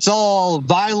 It's all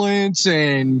violence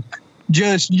and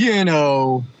just, you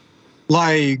know,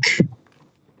 like,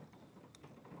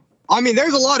 I mean,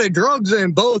 there's a lot of drugs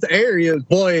in both areas,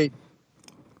 but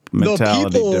the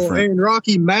Mentality people different. in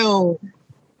Rocky Mount,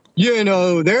 you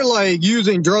know, they're like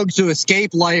using drugs to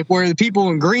escape life, where the people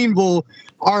in Greenville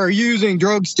are using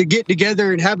drugs to get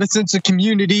together and have a sense of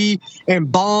community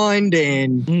and bond.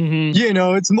 And, Mhm. you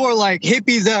know, it's more like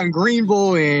hippies out in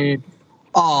Greenville and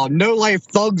no life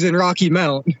thugs in Rocky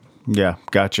Mount. Yeah,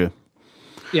 gotcha.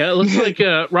 Yeah, it looks like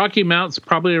Rocky Mount's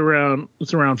probably around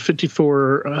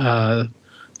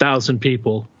 54,000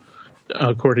 people,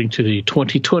 according to the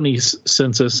 2020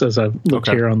 census, as I've looked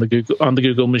Okay. here on the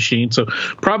Google machine. So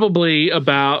probably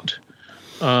about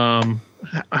how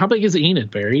big is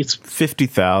Enid, Barry? It's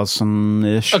 50,000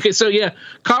 ish. okay. So yeah,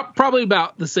 probably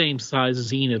about the same size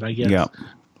as Enid, I guess. Yeah,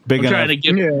 big I'm enough. trying to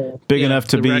get Yeah. Big yeah, enough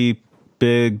to the be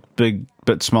big,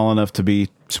 but small enough to be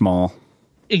small.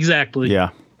 exactly. Yeah.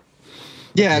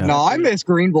 Yeah, no, I miss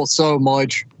Greenville so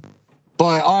much.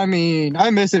 But I mean, I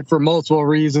miss it for multiple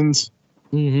reasons.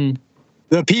 Mm-hmm.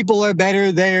 The people are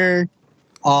better there.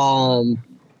 You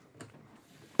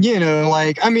know,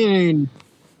 like, I mean,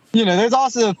 you know, there's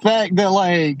also the fact that,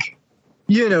 like,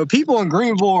 you know, people in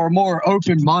Greenville are more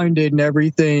open-minded and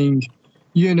everything.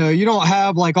 You know, you don't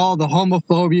have, like, all the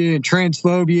homophobia and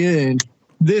transphobia and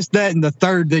this, that, and the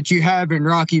third that you have in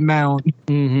Rocky Mount.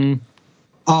 Mm-hmm.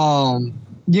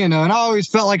 You know, and I always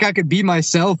felt like I could be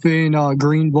myself in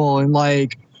Greenville, and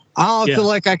like I don't feel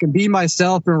like I can be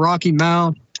myself in Rocky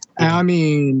Mount. And I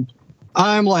mean,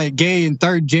 I'm like gay and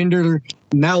third gender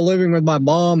now, living with my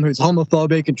mom who's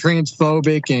homophobic and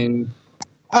transphobic, and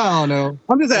I don't know.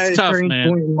 I'm just at a tough, strange man.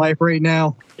 point in life right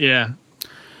now. Yeah.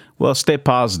 Well, stay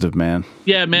positive, man.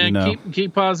 Yeah, man. You know.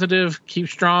 Keep positive. Keep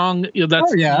strong. You know,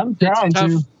 that's Oh yeah, I'm trying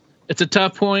to. It's a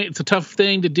tough point. It's a tough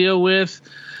thing to deal with.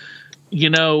 You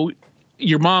know,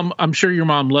 your mom, I'm sure your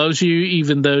mom loves you,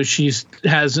 even though she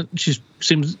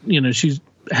seems, you know, she's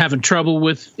having trouble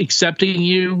with accepting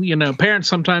you. You know, parents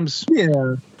sometimes Yeah.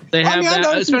 they have I know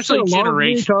that, she especially still loves me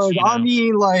generations. 'cause, You know? I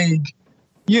mean, like,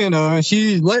 you know,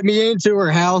 she let me into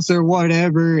her house or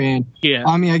whatever, and Yeah.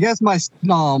 I mean, I guess my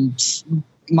mom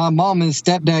and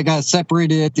stepdad got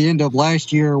separated at the end of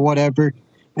last year or whatever,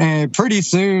 and pretty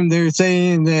soon they're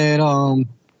saying that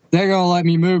they're gonna let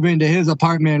me move into his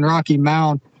apartment in Rocky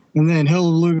Mount, and then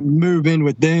he'll move in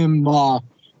with them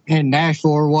in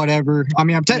Nashville or whatever. I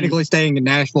mean, I'm technically staying in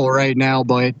Nashville right now,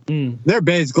 but they're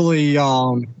basically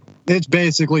it's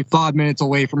basically 5 minutes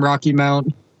away from Rocky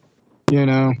Mount. You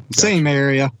know, same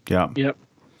area. Yeah. Yep.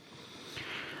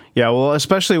 Yeah, well,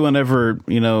 especially whenever,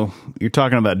 you know, you're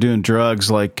talking about doing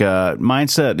drugs, like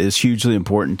mindset is hugely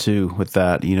important too with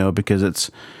that, you know,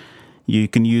 because you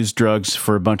can use drugs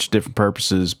for a bunch of different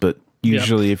purposes, but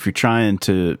usually if you're trying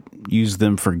to use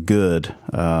them for good,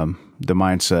 the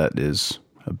mindset is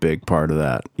a big part of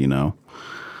that, you know.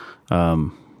 I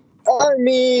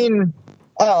mean,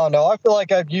 I don't know. I feel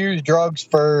like I've used drugs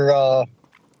for a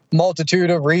multitude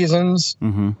of reasons.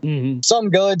 Mm-hmm. Some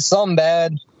good, some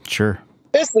bad. Sure.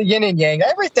 It's the yin and yang.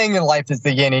 Everything in life is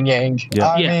the yin and yang.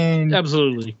 Yeah. I mean,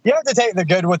 Absolutely. you have to take the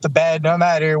good with the bad no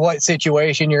matter what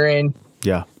situation you're in.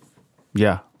 Yeah.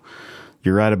 Yeah.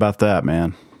 You're right about that,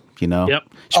 man. You know. Yep.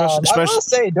 I will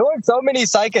say, doing so many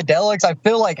psychedelics, I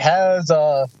feel like has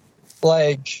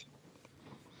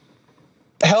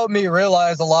helped me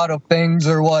realize a lot of things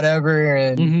or whatever,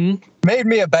 and Mm-hmm. made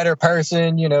me a better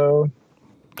person. You know.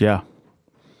 Yeah.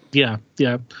 Yeah.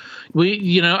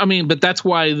 But that's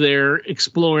why they're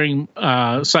exploring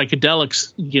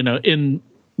psychedelics, in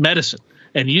medicine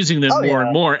and using them more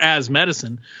and more as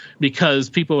medicine, because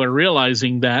people are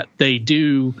realizing that they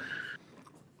do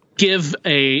give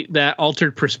that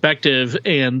altered perspective,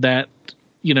 and that,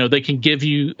 they can give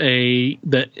you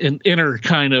an inner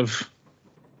kind of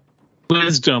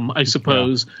wisdom, I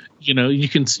suppose. Yeah. You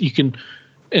can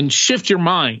and shift your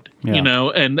mind,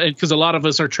 and because a lot of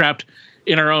us are trapped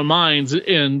in our own minds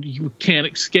and you can't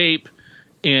escape.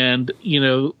 And,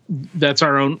 that's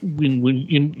our own,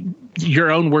 when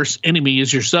your own worst enemy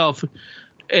is yourself.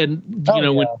 And,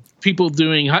 when people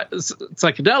doing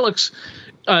psychedelics,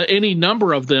 any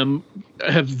number of them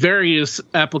have various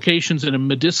applications in a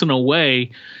medicinal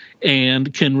way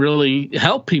and can really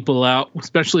help people out,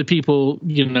 especially people,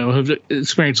 who've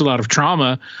experienced a lot of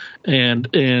trauma and,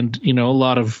 a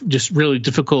lot of just really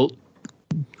difficult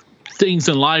things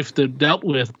in life they've dealt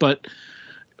with. But,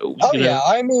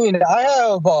 I mean, I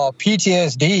have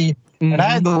PTSD, and I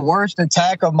had the worst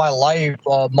attack of my life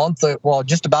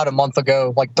just about a month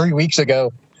ago, like 3 weeks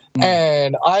ago.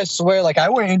 And I swear, I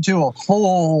went into a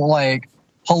full,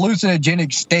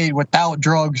 hallucinogenic state without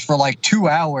drugs for 2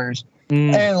 hours.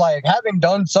 And having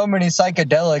done so many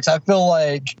psychedelics, I feel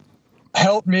like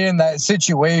helped me in that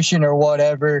situation or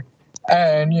whatever.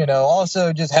 And,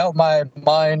 also just help my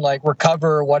mind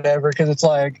recover or whatever. Because it's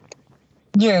while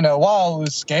it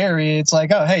was scary, it's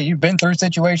oh, hey, you've been through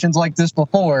situations like this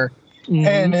before.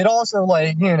 And it also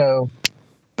the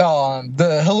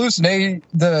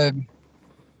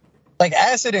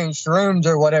acid and shrooms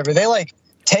or whatever, they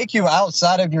take you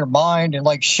outside of your mind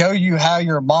and show you how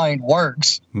your mind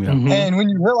works. And when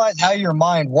you realize how your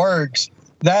mind works,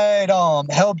 that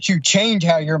helps you change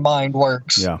how your mind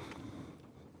works.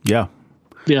 Yeah,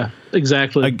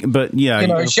 exactly.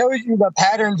 It shows you the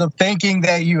patterns of thinking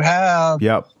that you have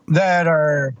that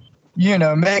are,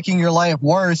 making your life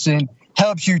worse, and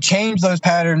helps you change those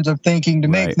patterns of thinking to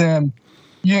make them,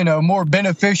 more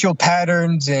beneficial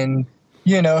patterns, and,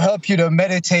 help you to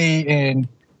meditate and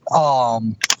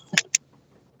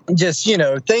just,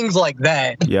 things like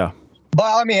that. Yeah.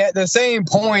 But I mean, at the same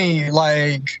point,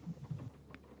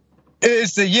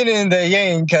 it's the yin and the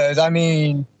yang, because I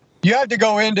mean, you have to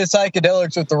go into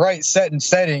psychedelics with the right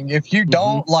setting. If you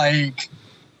don't,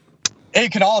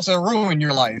 it can also ruin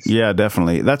your life. Yeah,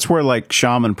 definitely. That's where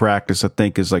shaman practice, I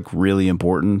think, is really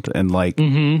important.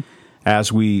 And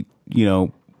as we,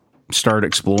 start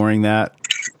exploring that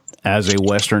as a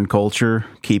Western culture,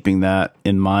 keeping that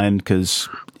in mind, because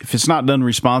if it's not done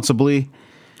responsibly,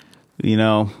 we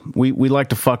like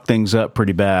to fuck things up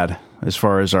pretty bad as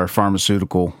far as our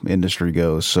pharmaceutical industry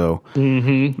goes. So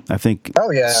I think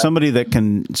somebody that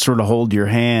can sort of hold your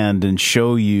hand and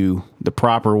show you the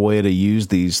proper way to use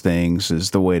these things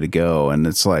is the way to go. And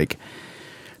it's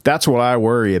that's what I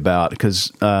worry about,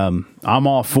 because I'm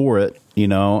all for it.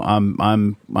 I'm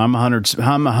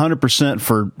 100%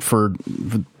 for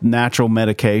natural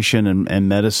medication and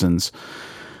medicines,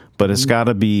 but it's got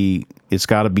to be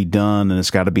done, and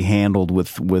it's got to be handled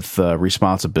with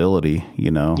responsibility.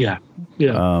 Yeah.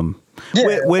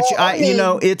 Which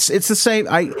it's the same.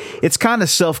 It's kind of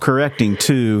self-correcting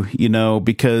too.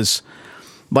 Because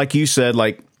like you said,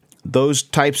 those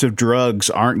types of drugs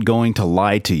aren't going to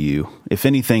lie to you. If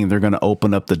anything, they're going to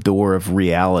open up the door of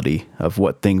reality of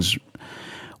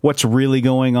what's really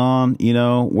going on,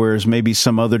 whereas maybe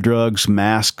some other drugs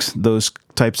mask those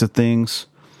types of things.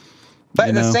 But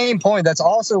at the same point, that's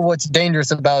also what's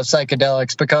dangerous about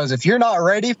psychedelics, because if you're not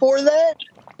ready for that...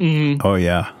 Oh,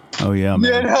 yeah,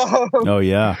 man. Oh,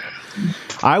 yeah.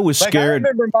 I was scared. I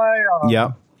remember my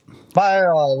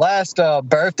last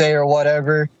birthday or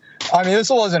whatever. I mean, this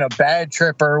wasn't a bad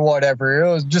trip or whatever.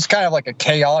 It was just kind of a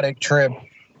chaotic trip.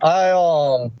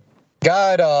 I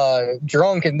got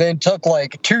drunk and then took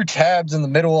 2 tabs in the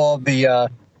middle of the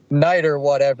night or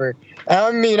whatever.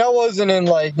 I mean, I wasn't in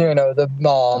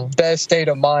the best state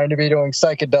of mind to be doing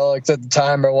psychedelics at the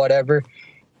time or whatever.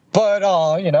 But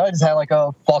I just had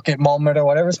a fuck it moment or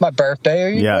whatever. It's my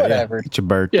birthday or whatever. Yeah, it's your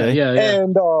birthday. Yeah.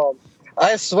 And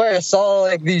I swear I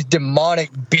saw these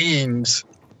demonic beings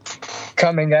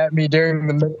coming at me during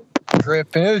the middle of the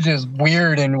trip, and it was just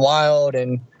weird and wild.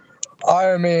 And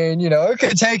I mean, it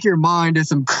could take your mind to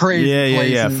some crazy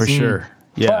places. Yeah, for sure.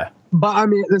 Yeah. But I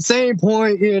mean, at the same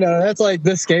point, that's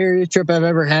the scariest trip I've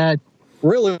ever had.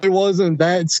 Really wasn't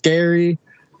that scary.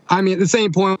 I mean, at the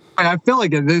same point, I feel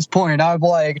like at this point, I've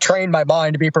trained my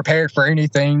mind to be prepared for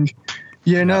anything,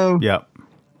 Yeah.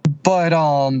 But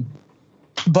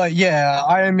yeah,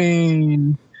 I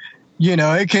mean,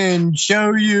 it can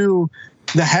show you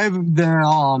the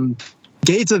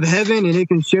gates of heaven and it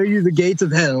can show you the gates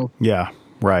of hell. Yeah.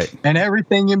 Right. And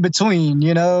everything in between,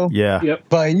 you know? Yeah. Yep.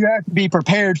 But you have to be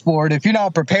prepared for it. If you're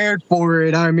not prepared for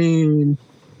it, I mean,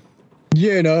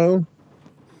 you know,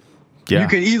 Yeah. you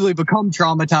could easily become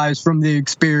traumatized from the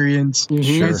experience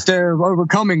Sure. instead of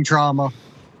overcoming trauma.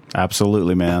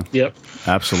 Absolutely, man. Yep.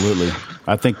 Absolutely.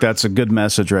 I think that's a good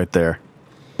message right there.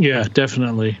 Yeah,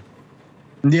 definitely.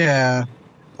 Yeah.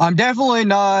 I'm definitely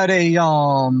not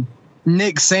a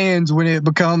Nick Sands when it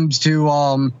comes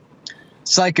to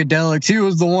psychedelics. He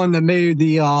was the one that made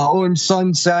the orange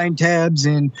sunshine tabs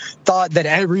and thought that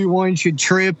everyone should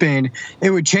trip and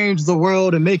it would change the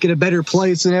world and make it a better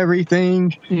place and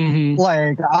everything. Mm-hmm.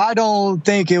 Like, I don't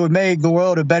think it would make the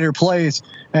world a better place.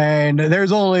 And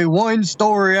there's only one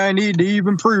story I need to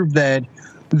even prove that.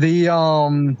 The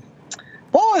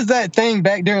what was that thing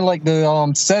back during like the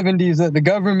 70s that the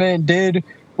government did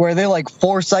where they like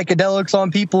forced psychedelics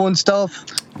on people and stuff?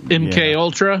 MK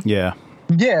Ultra. Yeah.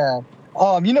 Yeah.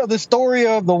 You know the story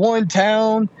of the one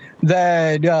town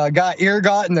that got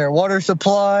ergot in their water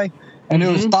supply, and it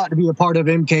was thought to be a part of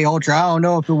MK Ultra. I don't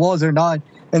know if it was or not.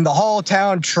 And the whole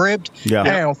town tripped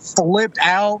and flipped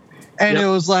out, and it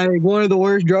was like one of the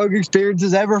worst drug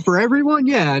experiences ever for everyone.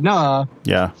 Yeah, nah.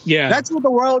 Yeah. Yeah. That's what the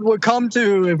world would come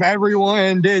to if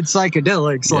everyone did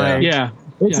psychedelics. Yeah. Like, yeah.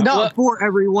 it's Yeah. not Well, for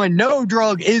everyone. No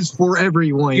drug is for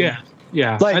everyone. Yeah.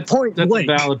 Yeah. Like, that's point that's a blank.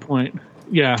 valid point.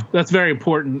 Yeah, that's a very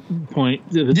important point.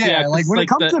 Yeah, like when it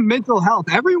comes to mental health,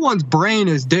 everyone's brain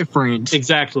is different.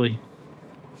 Exactly.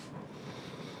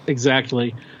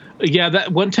 Yeah,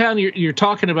 that one town you're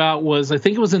talking about was, I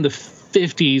think it was in the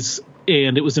 50s,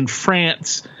 and it was in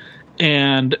France,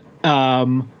 and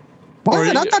Was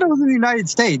it? I thought it was in the United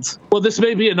States. well, this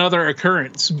may be another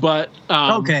occurrence, but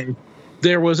Okay.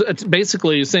 there was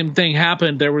basically the same thing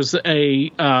happened. There was a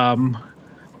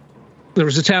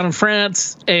town in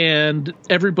France, and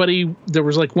there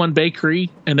was like one bakery,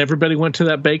 and everybody went to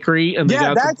that bakery, and they Yeah,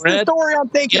 got the that's the bread. story I'm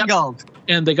thinking of.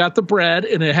 And they got the bread,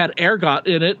 and it had ergot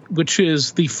in it, which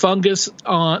is the fungus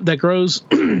that grows,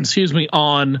 excuse me,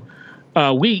 on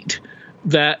wheat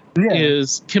that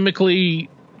is chemically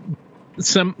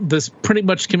pretty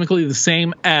much chemically the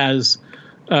same as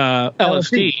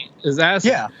LSD, as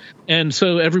acid. Yeah. And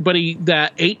so everybody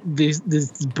that ate this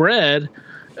bread,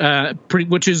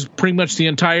 which is pretty much the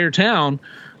entire town,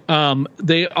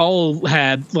 they all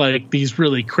had like these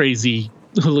really crazy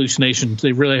hallucinations.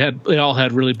 They all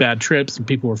had really bad trips, and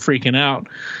people were freaking out.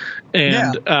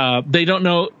 And they don't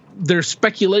know. There's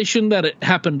speculation that it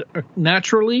happened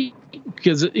naturally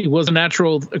because it was a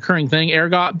natural occurring thing,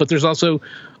 ergot. But there's also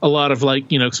a lot of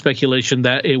speculation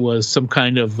that it was some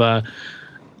kind of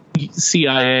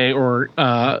CIA or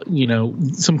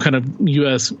some kind of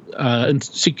U.S.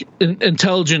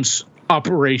 Intelligence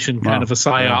operation, kind of a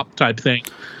psyop type thing.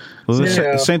 Well,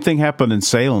 the same thing happened in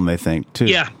Salem, they think, too.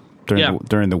 Yeah.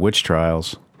 During the witch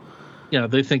trials. Yeah,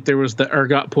 they think there was the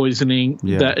ergot poisoning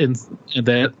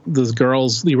that those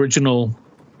girls, the original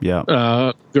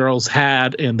girls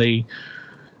had, and they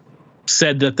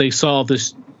said that they saw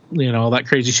this, all that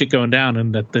crazy shit going down,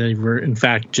 and that they were in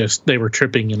fact they were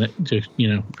tripping in it.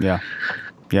 Yeah.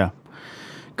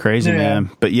 Crazy,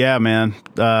 man. But yeah, man.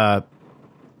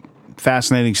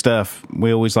 Fascinating stuff.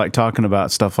 We always like talking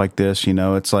about stuff like this.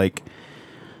 It's like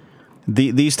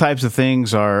these types of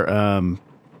things are,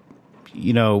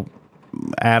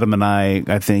 Adam and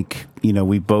I think,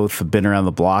 we both have been around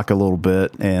the block a little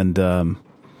bit, and, I've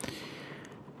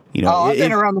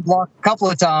been around the block a couple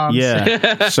of times.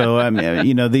 Yeah. So, I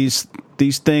mean, these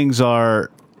things are,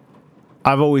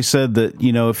 I've always said that,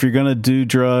 if you're going to do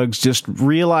drugs, just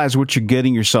realize what you're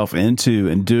getting yourself into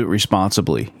and do it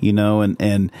responsibly,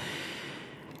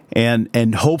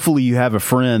 and hopefully you have a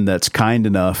friend that's kind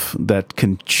enough that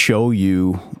can show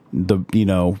you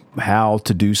how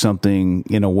to do something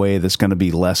in a way that's going to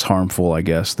be less harmful, I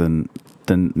guess, than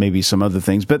maybe some other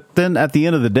things. But then at the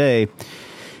end of the day,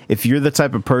 if you're the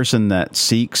type of person that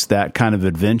seeks that kind of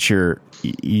adventure,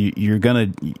 you're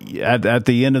going to, at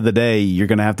the end of the day, you're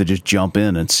going to have to just jump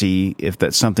in and see if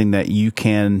that's something that you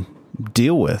can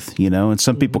deal with, and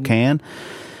some people can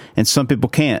and some people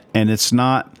can't. And it's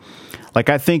not like,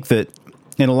 I think that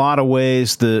in a lot of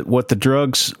ways, what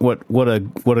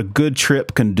a good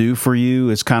trip can do for you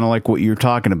is kind of like what you're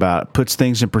talking about. It puts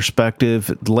things in perspective.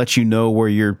 It lets you know where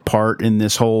your part in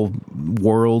this whole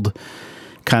world,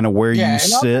 kind of where you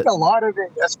sit. I think a lot of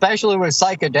it, especially with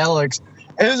psychedelics,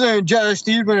 isn't just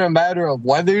even a matter of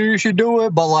whether you should do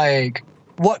it, but like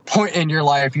what point in your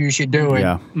life you should do it.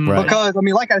 Yeah, right. Because,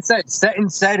 like I said, set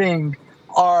and setting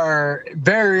are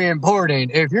very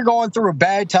important. If you're going through a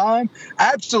bad time,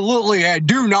 absolutely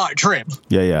do not trip.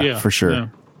 Yeah, for sure.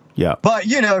 Yeah. But,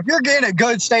 you know, if you're in a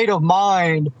good state of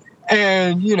mind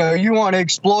and, you know, you want to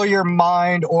explore your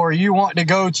mind, or you want to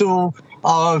go to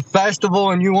a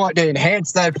festival and you want to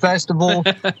enhance that festival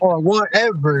or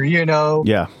whatever, you know,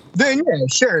 Yeah. then, yeah,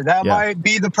 sure, that might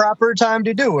be the proper time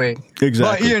to do it.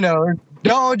 Exactly. But, you know,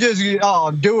 don't just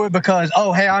do it because,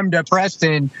 oh, hey, I'm depressed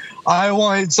and I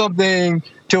want something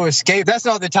to escape. That's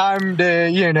not the time to,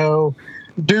 you know,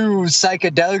 do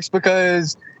psychedelics,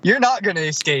 because you're not going to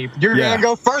escape. You're going to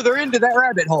go further into that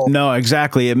rabbit hole. No,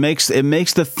 exactly. It makes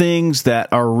the things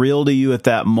that are real to you at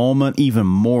that moment even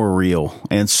more real.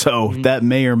 And so that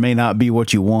may or may not be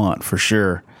what you want, for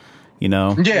sure. You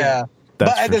know? Yeah.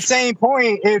 But at the same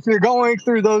point, if you're going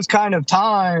through those kind of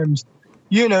times,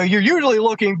 you know, you're usually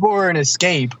looking for an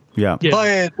escape. Yeah.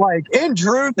 But, like, in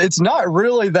truth, it's not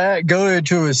really that good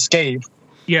to escape.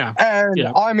 Yeah. And,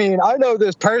 I mean, I know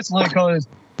this personally because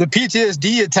the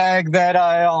PTSD attack that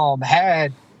I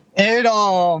had,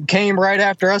 it came right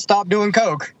after I stopped doing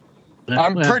coke.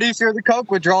 I'm pretty sure the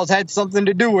coke withdrawals had something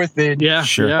to do with it. Yeah,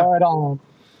 sure. But,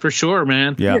 for sure,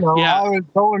 man. Yeah. You know, I was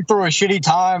going through a shitty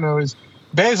time. It was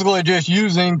basically just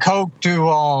using coke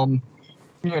to,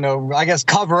 you know, I guess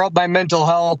cover up my mental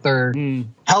health or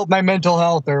help my mental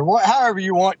health or however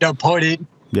you want to put it.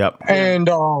 Yep. And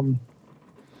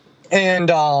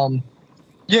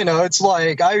you know, it's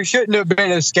like I shouldn't have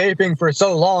been escaping for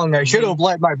so long. I should have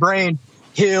let my brain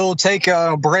heal, take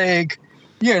a break,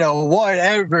 you know,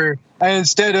 whatever. And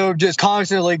instead of just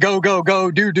constantly go,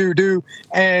 do,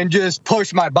 and just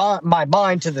push my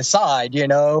mind to the side, you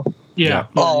know?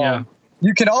 Yeah.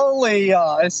 You can only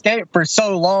escape for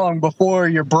so long before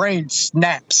your brain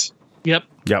snaps. Yep.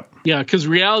 Yeah, because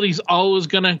reality's always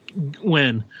going to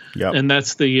win. Yep. And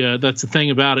that's the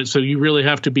thing about it. So you really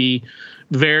have to be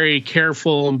very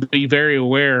careful and be very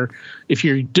aware if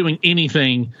you're doing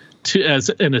anything as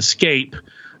an escape,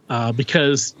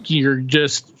 because you're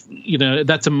just, you know,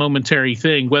 that's a momentary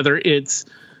thing, whether it's,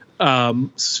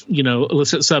 you know,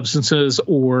 illicit substances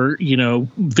or, you know,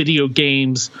 video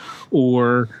games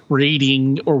or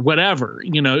reading or whatever.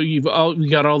 You know, we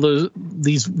have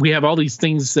all these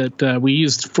things that we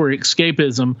use for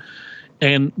escapism,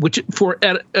 and which for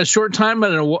at a short time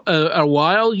and a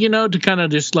while, you know, to kind of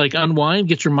just like unwind,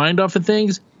 get your mind off of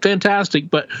things,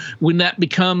 fantastic. But when that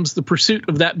becomes the pursuit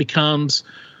of that becomes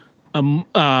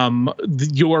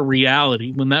your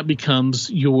reality, when that becomes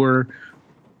your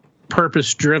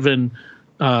purpose-driven,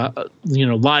 you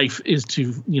know, life is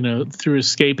to, you know, through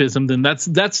escapism, then that's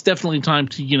definitely time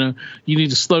to, you know, you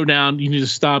need to slow down, you need to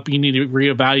stop, you need to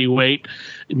reevaluate,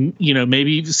 you know,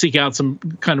 maybe seek out some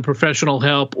kind of professional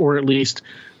help, or at least,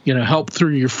 you know, help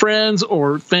through your friends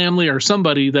or family or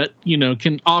somebody that, you know,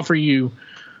 can offer you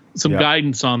some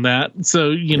guidance on that.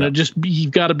 So, you know,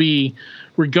 you've got to be,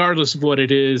 regardless of what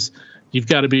it is, you've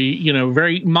got to be, you know,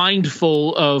 very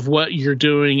mindful of what you're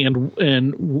doing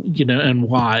and you know, and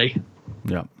why.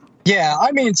 Yeah. Yeah,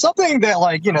 I mean, something that,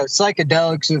 like, you know,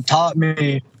 psychedelics have taught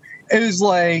me is,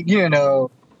 like, you know,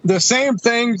 the same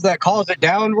things that cause a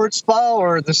downward spiral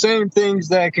are the same things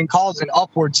that can cause an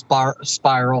upward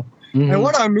spiral. Mm-hmm. And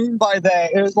what I mean by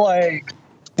that is, like,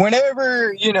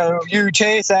 whenever, you know, you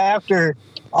chase after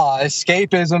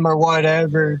escapism or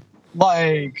whatever,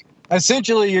 like,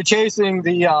 essentially you're chasing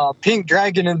the pink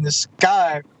dragon in the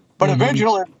sky, but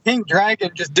eventually the pink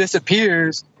dragon just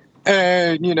disappears.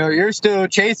 And, you know, you're still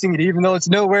chasing it even though it's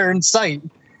nowhere in sight.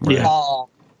 Yeah.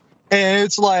 And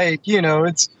it's like, you know,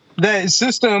 it's that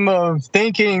system of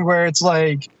thinking where it's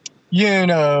like, you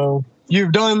know,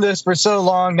 you've done this for so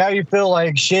long, now you feel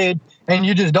like shit, and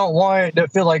you just don't want it to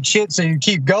feel like shit, so you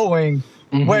keep going.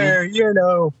 Where, you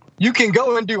know, you can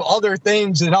go and do other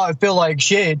things and not feel like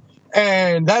shit,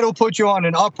 and that'll put you on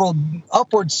an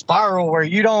upward spiral where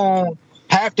you don't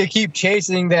have to keep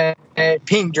chasing that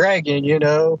pink dragon, you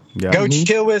know. Go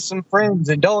chill with some friends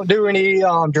and don't do any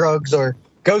drugs, or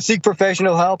go seek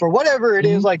professional help or whatever it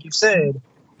is, like you said.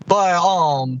 But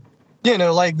you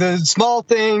know, like the small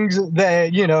things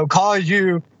that, you know, cause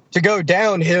you to go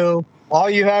downhill, all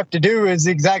you have to do is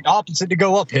the exact opposite to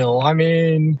go uphill. I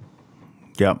mean,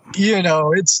 you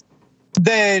know, it's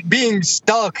that being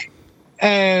stuck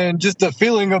and just the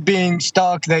feeling of being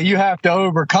stuck that you have to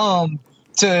overcome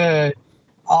to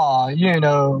you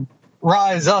know,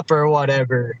 rise up or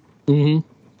whatever.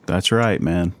 That's right,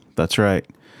 man. That's right.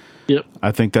 Yep.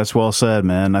 I think that's well said,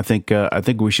 man. I think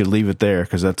we should leave it there,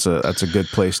 because that's a good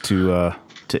place to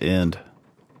end.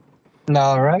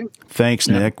 All right. Thanks,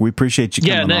 Nick. We appreciate you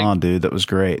coming on, dude. That was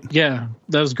great. Yeah,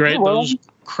 that was great. Those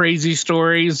crazy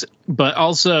stories, but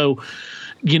also,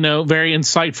 you know, very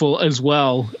insightful as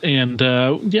well. And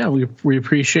yeah, we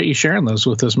appreciate you sharing those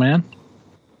with us, man.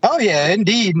 Oh yeah,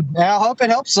 indeed. I hope it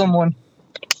helps someone.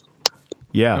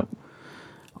 Yeah.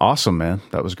 Awesome, man.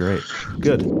 That was great.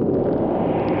 Good.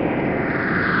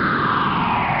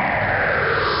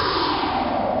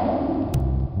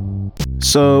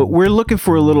 So, we're looking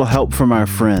for a little help from our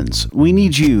friends. We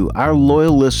need you, our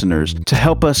loyal listeners, to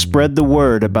help us spread the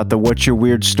word about the What's Your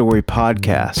Weird Story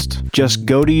podcast. Just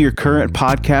go to your current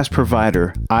podcast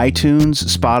provider, iTunes,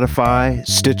 Spotify,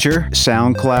 Stitcher,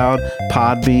 SoundCloud,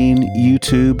 Podbean,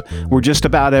 YouTube. We're just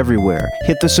about everywhere.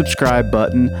 Hit the subscribe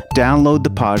button, download the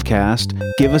podcast,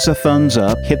 give us a thumbs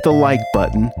up, hit the like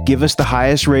button, give us the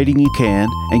highest rating you can,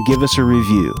 and give us a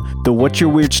review. The What's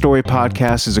Your Weird Story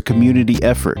podcast is a community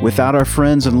effort. Without our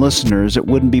friends and listeners, it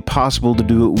wouldn't be possible to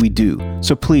do what we do.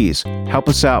 So please, help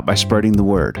us out by spreading the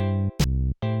word.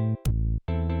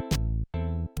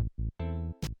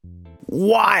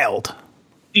 Wild.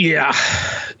 Yeah,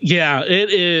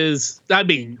 it is. I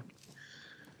mean,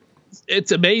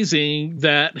 it's amazing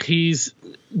that he's,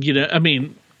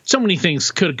 so many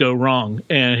things could go wrong,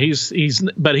 and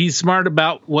but he's smart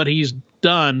about what he's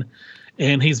done,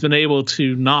 and he's been able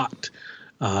to not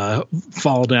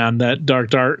fall down that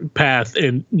dark path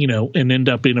and end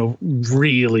up in a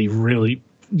really, really,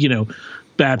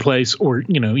 bad place, or,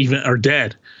 even are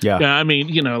dead. Yeah. I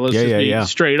mean, let's just be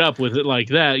straight up with it like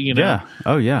that, Yeah.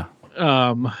 Oh, yeah.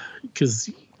 Because,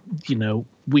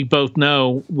 we both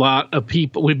know a lot of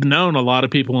people, we've known a lot of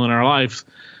people in our lives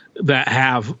that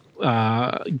have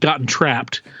gotten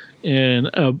trapped in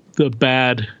the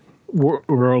bad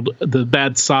world, the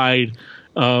bad side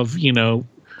of,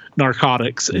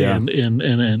 narcotics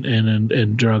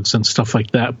and drugs and stuff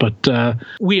like that. But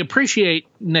we appreciate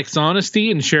Nick's honesty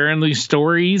in sharing these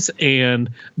stories,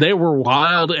 and they were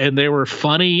wild and they were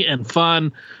funny and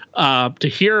fun to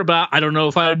hear about. I don't know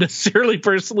if I necessarily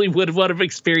personally would have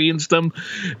experienced them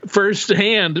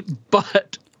firsthand,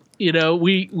 but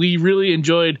we really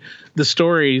enjoyed the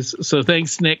stories. So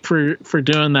thanks, Nick, for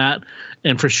doing that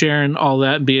and for sharing all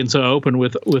that and being so open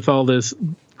with all this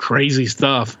crazy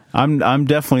stuff. I'm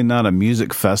definitely not a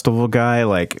music festival guy.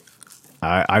 Like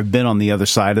I've been on the other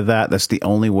side of that. That's the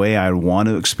only way I want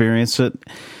to experience it,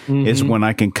 is when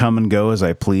I can come and go as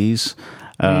I please.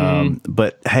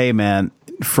 But hey, man,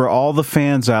 for all the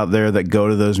fans out there that go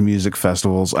to those music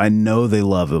festivals, I know they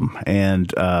love them,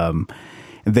 and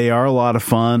they are a lot of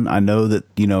fun. I know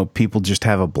that people just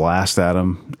have a blast at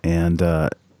them, and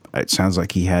it sounds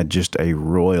like he had just a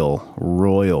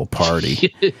royal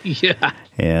party. Yeah.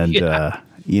 And,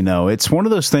 it's one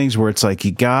of those things where it's like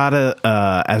you gotta,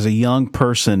 as a young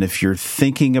person, if you're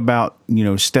thinking about,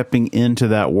 stepping into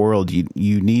that world,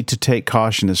 you need to take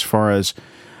caution as far as,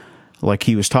 like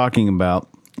he was talking about,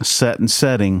 set and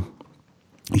setting.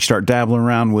 You start dabbling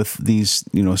around with these,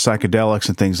 psychedelics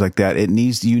and things like that.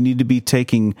 You need to be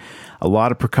taking a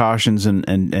lot of precautions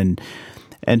and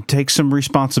take some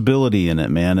responsibility in it,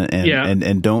 man.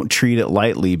 And don't treat it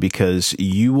lightly, because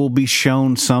you will be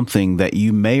shown something that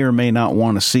you may or may not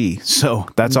want to see. So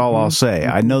that's all I'll say.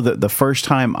 I know that the first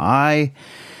time I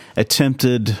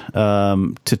attempted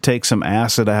to take some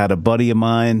acid, I had a buddy of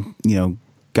mine,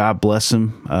 God bless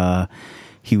him.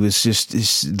 He was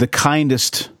just the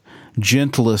kindest,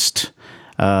 gentlest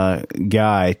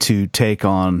guy to take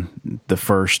on the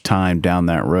first time down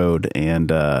that road.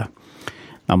 And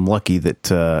I'm lucky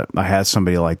that I had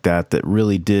somebody like that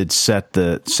really did set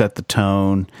the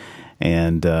tone,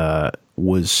 and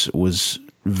was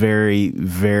very,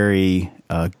 very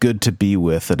good to be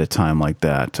with at a time like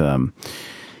that.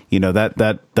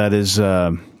 That is,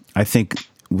 I think,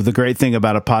 the great thing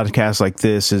about a podcast like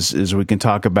this is we can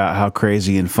talk about how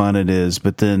crazy and fun it is,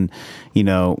 but then,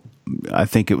 I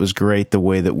think it was great the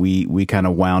way that we kind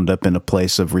of wound up in a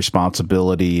place of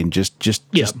responsibility and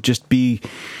just be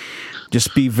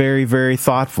very, very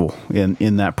thoughtful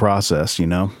in that process,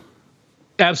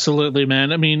 Absolutely,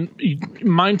 man. I mean,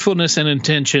 mindfulness and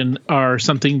intention are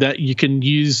something that you can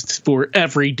use for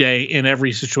every day in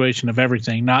every situation of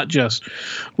everything, not just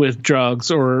with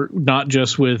drugs, or not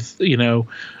just with,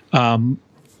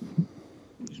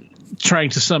 trying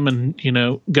to summon,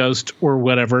 ghost or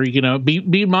whatever.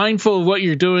 Be mindful of what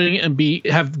you're doing and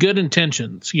have good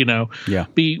intentions.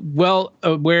 Be well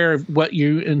aware of what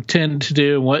you intend to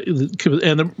do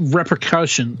and the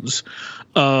repercussions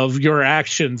of your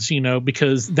actions.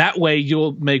 Because that way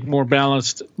you'll make more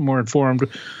balanced, more informed,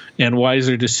 and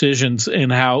wiser decisions,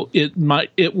 and how it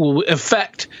will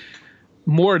affect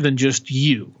more than just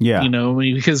you. Yeah.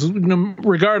 Because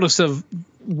regardless of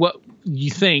what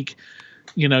you think,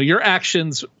 your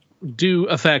actions do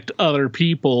affect other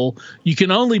people. You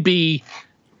can only be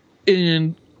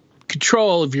in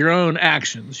control of your own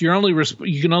actions. You're only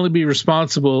you can only be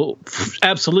responsible,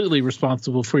 absolutely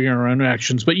responsible for your own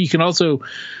actions, but you can also,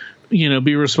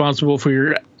 be responsible for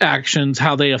your actions,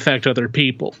 how they affect other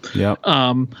people. Yep.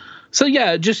 So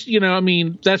yeah, just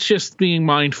that's just being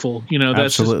mindful.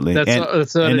 That's absolutely.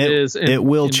 That's what it is. It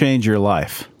will change your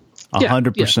life,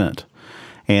 100%.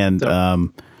 And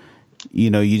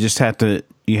you just have to.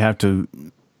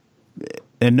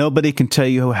 And nobody can tell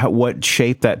you what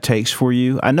shape that takes for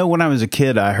you. I know when I was a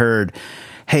kid, I heard,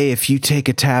 "Hey, if you take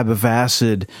a tab of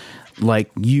acid,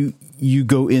 like you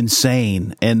go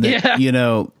insane." And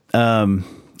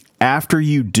after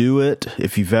you do it,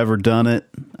 if you've ever done it,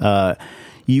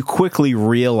 you quickly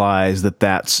realize that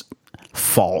that's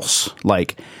false.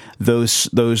 Like those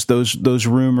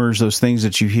rumors, those things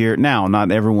that you hear. Now,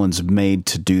 not everyone's made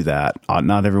to do that.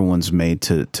 Not everyone's made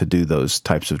to do those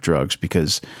types of drugs,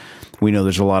 because we know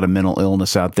there's a lot of mental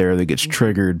illness out there that gets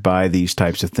triggered by these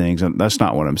types of things. And that's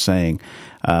not what I'm saying.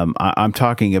 I'm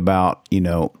talking about,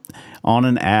 on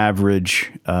an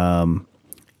average,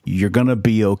 you're going to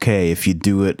be okay if you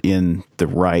do it in the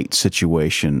right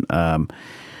situation.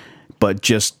 But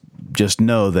just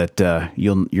know that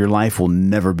your life will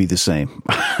never be the same.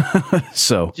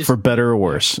 So, for better or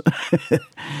worse.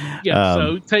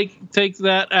 So take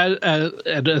that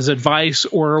as advice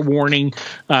or a warning,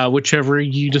 whichever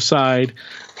you decide.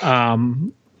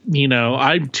 I'm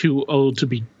too old to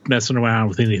be messing around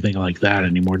with anything like that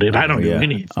anymore, dude. I don't do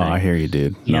anything. Oh, I hear you,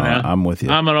 dude. I'm with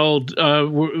you. I'm an old,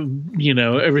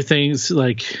 everything's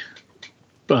like,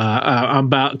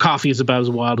 coffee is about as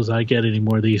wild as I get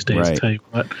anymore these days. Right. Tell you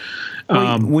what.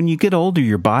 When you get older,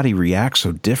 your body reacts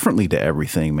so differently to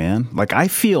everything, man. Like I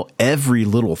feel every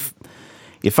little.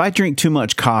 If I drink too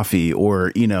much coffee,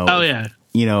 or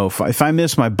if I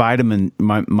miss my vitamin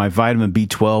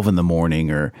B12 in the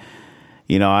morning, or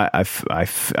I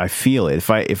feel it. If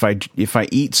I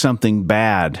eat something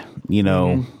bad,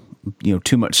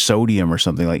 too much sodium or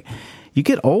something, like. You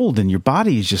get old and your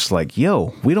body is just like,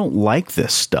 yo, we don't like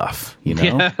this stuff,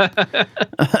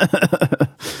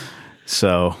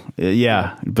 So,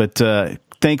 but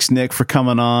thanks, Nick, for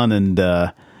coming on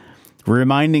and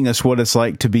reminding us what it's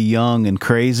like to be young and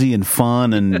crazy and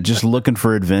fun and just looking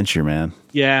for adventure, man.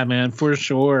 Yeah, man, for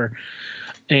sure.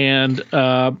 And,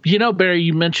 Barry,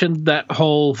 you mentioned that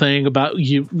whole thing about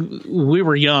we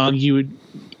were young.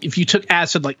 If you took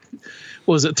acid, like,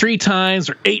 was it 3 times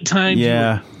or 8 times?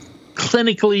 Yeah.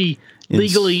 Clinically,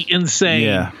 legally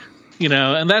insane,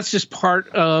 and that's just part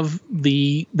of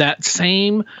that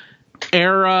same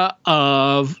era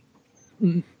of,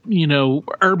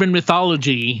 urban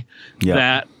mythology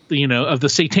that, of the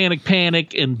Satanic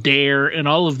Panic and Dare and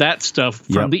all of that stuff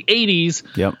from the 80s,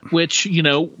 which,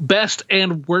 best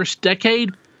and worst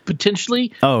decade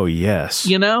potentially. Oh, yes.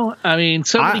 So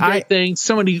many great things,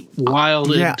 so many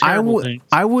wild and terrible things.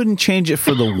 I wouldn't change it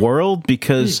for the world,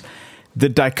 because the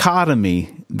dichotomy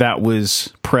that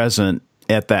was present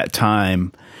at that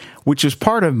time, which is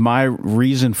part of my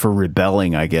reason for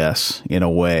rebelling, I guess, in a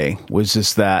way, was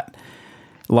just that,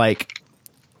 like,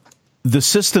 the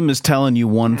system is telling you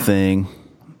one thing,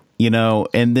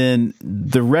 and then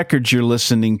the records you're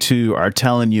listening to are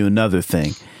telling you another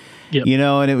thing,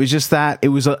 and it was just that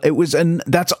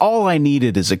that's all I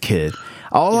needed as a kid.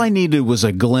 All I needed was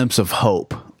a glimpse of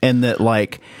hope, and that,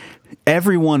 like,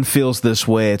 everyone feels this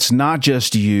way. It's not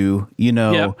just you,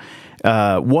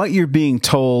 what you're being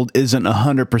told isn't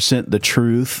 100% the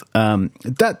truth.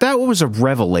 That was a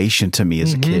revelation to me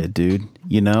as a kid, dude,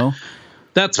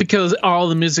 That's because all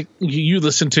the music you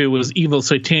listened to was evil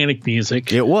satanic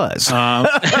music. It was. Where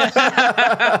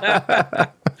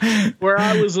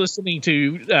I was listening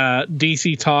to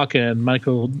DC Talk and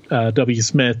Michael W.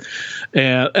 Smith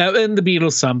and the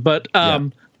Beatles some, but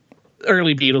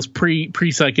early Beatles, pre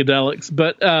psychedelics,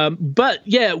 but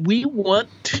yeah, we want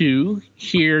to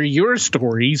hear your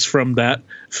stories from that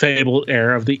fabled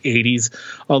era of the 80s,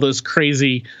 all those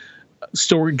crazy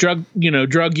drug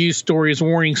use stories,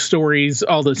 warning stories,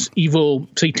 all those evil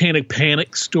Satanic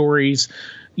Panic stories,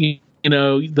 the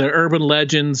urban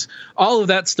legends, all of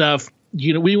that stuff.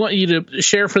 We want you to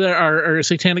share for our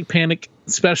Satanic Panic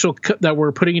special that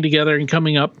we're putting together and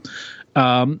coming up.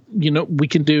 We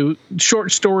can do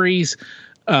short stories,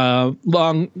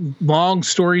 long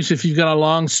stories if you've got a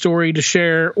long story to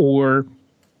share, or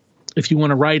if you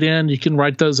want to write in, you can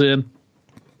write those in.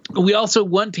 We also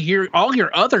want to hear all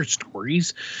your other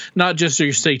stories, not just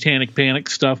your Satanic Panic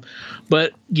stuff,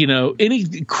 but,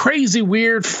 any crazy,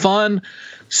 weird, fun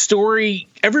story.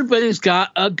 Everybody's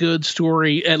got a good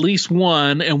story, at least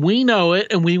one, and we know it,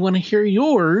 and we want to hear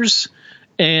yours.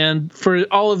 And for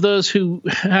all of those who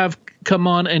have come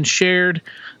on and shared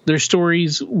their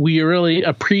stories. We really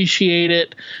appreciate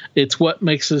it. It's what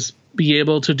makes us be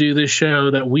able to do this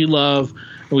show that we love,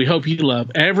 and we hope you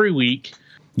love every week.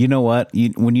 You know what?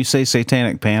 When you say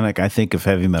Satanic Panic, I think of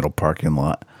Heavy Metal Parking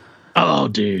Lot. Oh,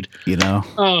 dude. You know?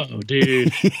 Oh,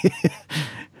 dude.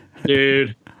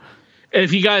 Dude.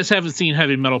 If you guys haven't seen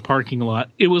Heavy Metal Parking Lot,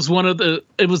 it was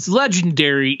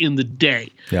legendary in the day.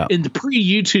 Yeah. In the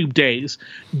pre-YouTube days,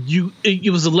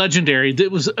 it was a legendary.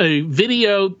 It was a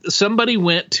video. Somebody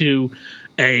went to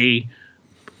a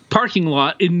parking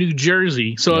lot in New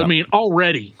Jersey. So, Yep. I mean,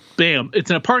 already, bam. It's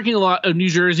in a parking lot of New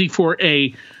Jersey for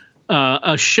a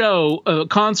show, a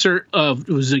concert of,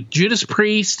 it was like Judas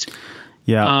Priest.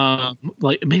 Yeah.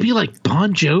 Maybe like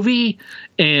Bon Jovi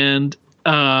and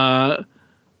I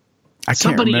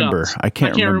can't remember. Else. I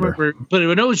can't remember. But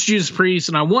I know it's Judas Priest,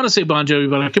 and I want to say Bon Jovi,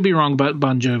 but I could be wrong about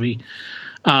Bon Jovi.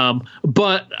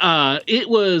 It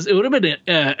would have been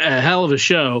a hell of a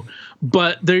show.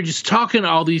 But they're just talking to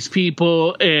all these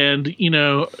people, and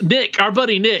Nick, our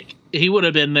buddy Nick, he would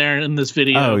have been there in this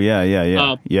video. Oh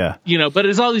yeah. But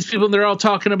it's all these people, and they're all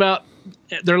talking about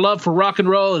their love for rock and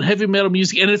roll and heavy metal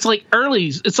music, and it's like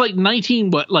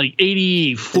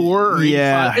 84 or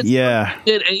 85. It's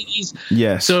mid 80s.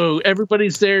 Yes. So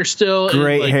everybody's there still.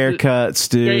 Great haircuts,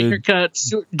 dude. Great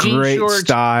haircuts, jean Great shorts,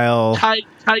 style, tight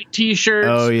t-shirts.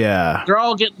 Oh yeah. They're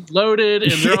all getting loaded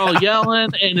and they're all yelling,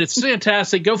 and it's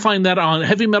fantastic. Go find that on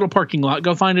Heavy Metal Parking Lot.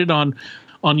 Go find it on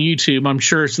YouTube. I'm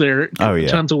sure it's there. Oh yeah,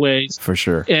 tons of ways for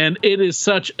sure. And it is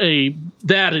it's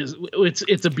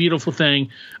a beautiful thing.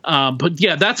 But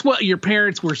yeah, that's what your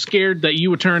parents were scared that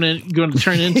you would going to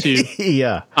turn into.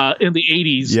 Yeah. In the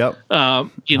 80s. Yep.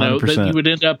 That you would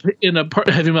end up in a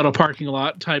heavy metal parking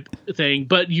lot type thing,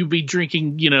 but you'd be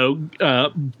drinking,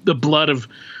 the blood of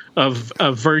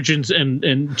virgins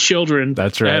and children.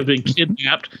 That's right. That have been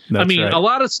kidnapped. That's right. A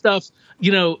lot of stuff, we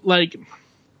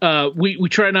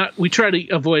try to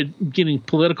avoid getting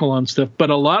political on stuff,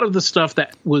 but a lot of the stuff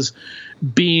that was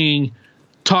being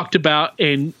talked about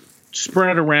and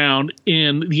spread around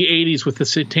in the 80s with the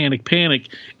Satanic Panic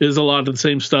is a lot of the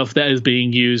same stuff that is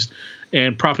being used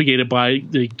and propagated by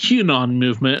the QAnon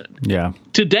movement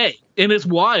today. And it's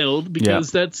wild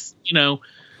because that's,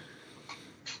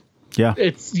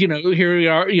 it's, here we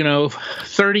are,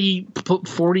 30,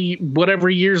 40, whatever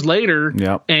years later,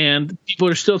 and people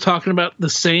are still talking about the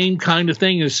same kind of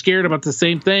thing. They're scared about the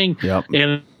same thing.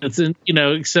 And it's,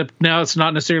 except now it's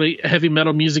not necessarily heavy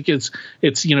metal music. It's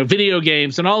video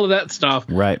games and all of that stuff.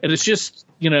 Right. And it's just,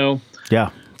 it's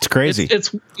crazy.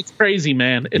 It's crazy,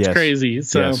 man. It's crazy.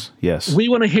 So yes. We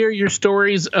want to hear your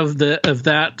stories of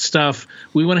that stuff.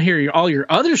 We want to hear all your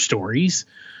other stories.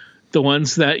 The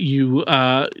ones that you,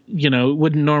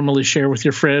 wouldn't normally share with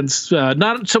your friends,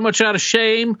 not so much out of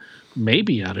shame,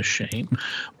 maybe out of shame,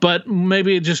 but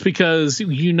maybe just because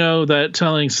that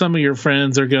telling some of your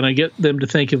friends are going to get them to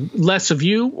think less of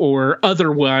you or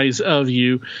otherwise of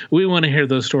you. We want to hear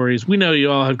those stories. We know you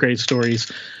all have great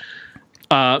stories.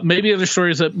 Maybe other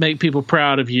stories that make people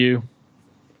proud of you.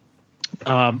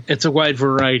 It's a wide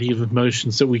variety of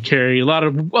emotions that we carry, a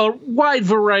wide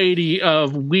variety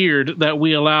of weird that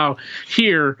we allow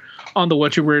here on the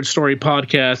What's Your Weird Story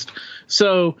podcast.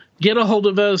 So get a hold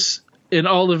of us in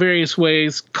all the various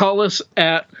ways. Call us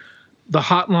at the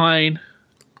hotline.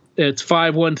 It's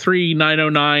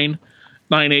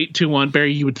 513-909-9821.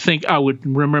 Barry, you would think I would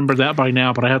remember that by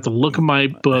now, but I have to look in my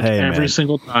book every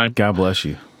single time. God bless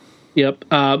you. Yep.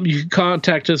 You can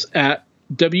contact us at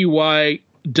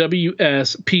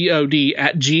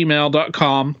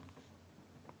WSPOD@gmail.com.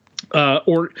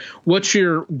 Or what's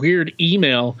your weird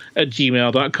email at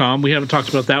gmail.com. We haven't talked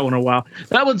about that one in a while.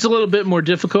 That one's a little bit more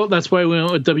difficult. That's why we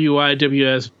went with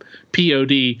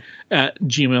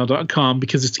WIWSPOD@gmail.com,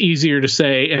 because it's easier to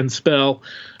say and spell.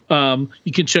 You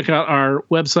can check out our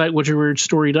website,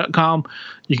 what'syourweirdstory.com.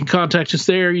 You can contact us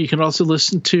there. You can also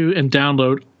listen to and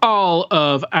download all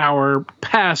of our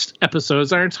past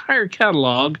episodes, our entire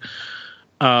catalog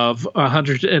of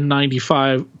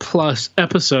 195 plus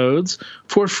episodes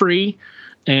for free.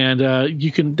 And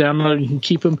you can download, you can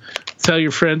keep them. Tell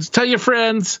your friends.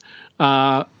 First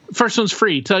one's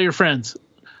free. Tell your friends.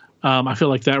 I feel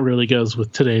like that really goes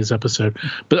with today's episode,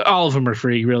 but all of them are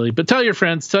free, really. But tell your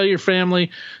friends, tell your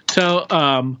family, tell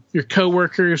your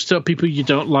coworkers, tell people you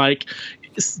don't like.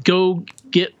 Go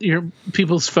get your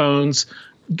people's phones,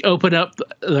 open up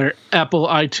their Apple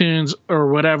iTunes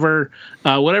or whatever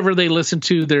they listen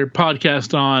to their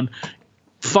podcast on.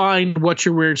 Find What's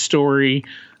Your Weird Story,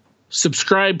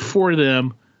 subscribe for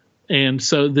them, and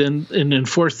so then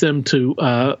force them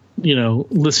to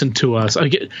listen to us.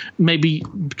 Maybe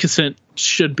consent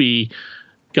should be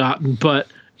gotten, but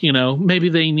maybe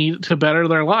they need it to better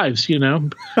their lives. I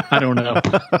don't know.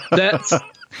 That's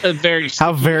a very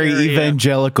how very area.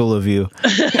 Evangelical of you.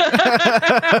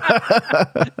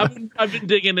 I've been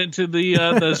digging into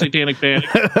the satanic panic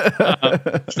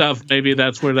stuff. Maybe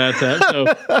that's where that's at. So,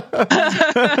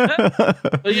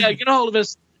 but yeah, get a hold of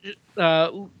us.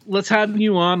 Let's have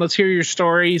you on. Let's hear your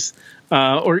stories,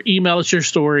 or email us your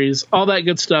stories. All that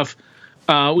good stuff.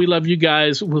 We love you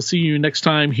guys. We'll see you next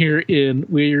time here in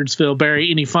Weirdsville.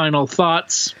 Barry, any final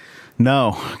thoughts?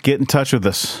 No. Get in touch with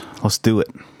us. Let's do it.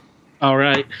 All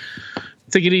right.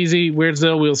 Take it easy,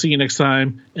 Weirdsville. We'll see you next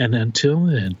time. And until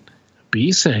then,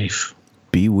 be safe.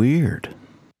 Be weird.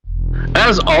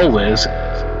 As always,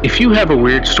 if you have a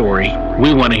weird story,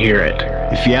 we want to hear it.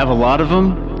 If you have a lot of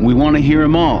them, we want to hear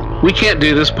them all. We can't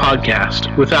do this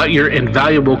podcast without your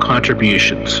invaluable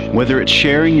contributions. Whether it's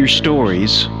sharing your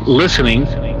stories, listening,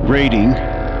 rating,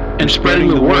 and spreading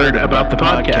the word about the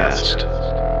podcast.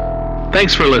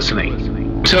 Thanks for listening.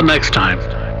 Until next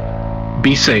time,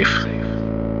 be safe.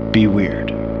 Be weird.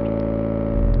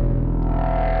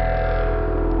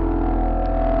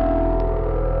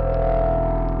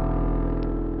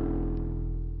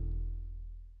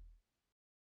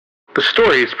 The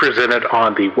stories presented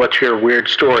on the What's Your Weird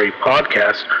Story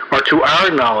podcast are, to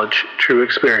our knowledge, true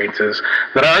experiences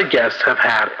that our guests have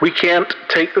had. We can't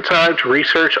take the time to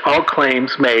research all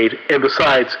claims made, and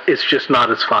besides, it's just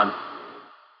not as fun.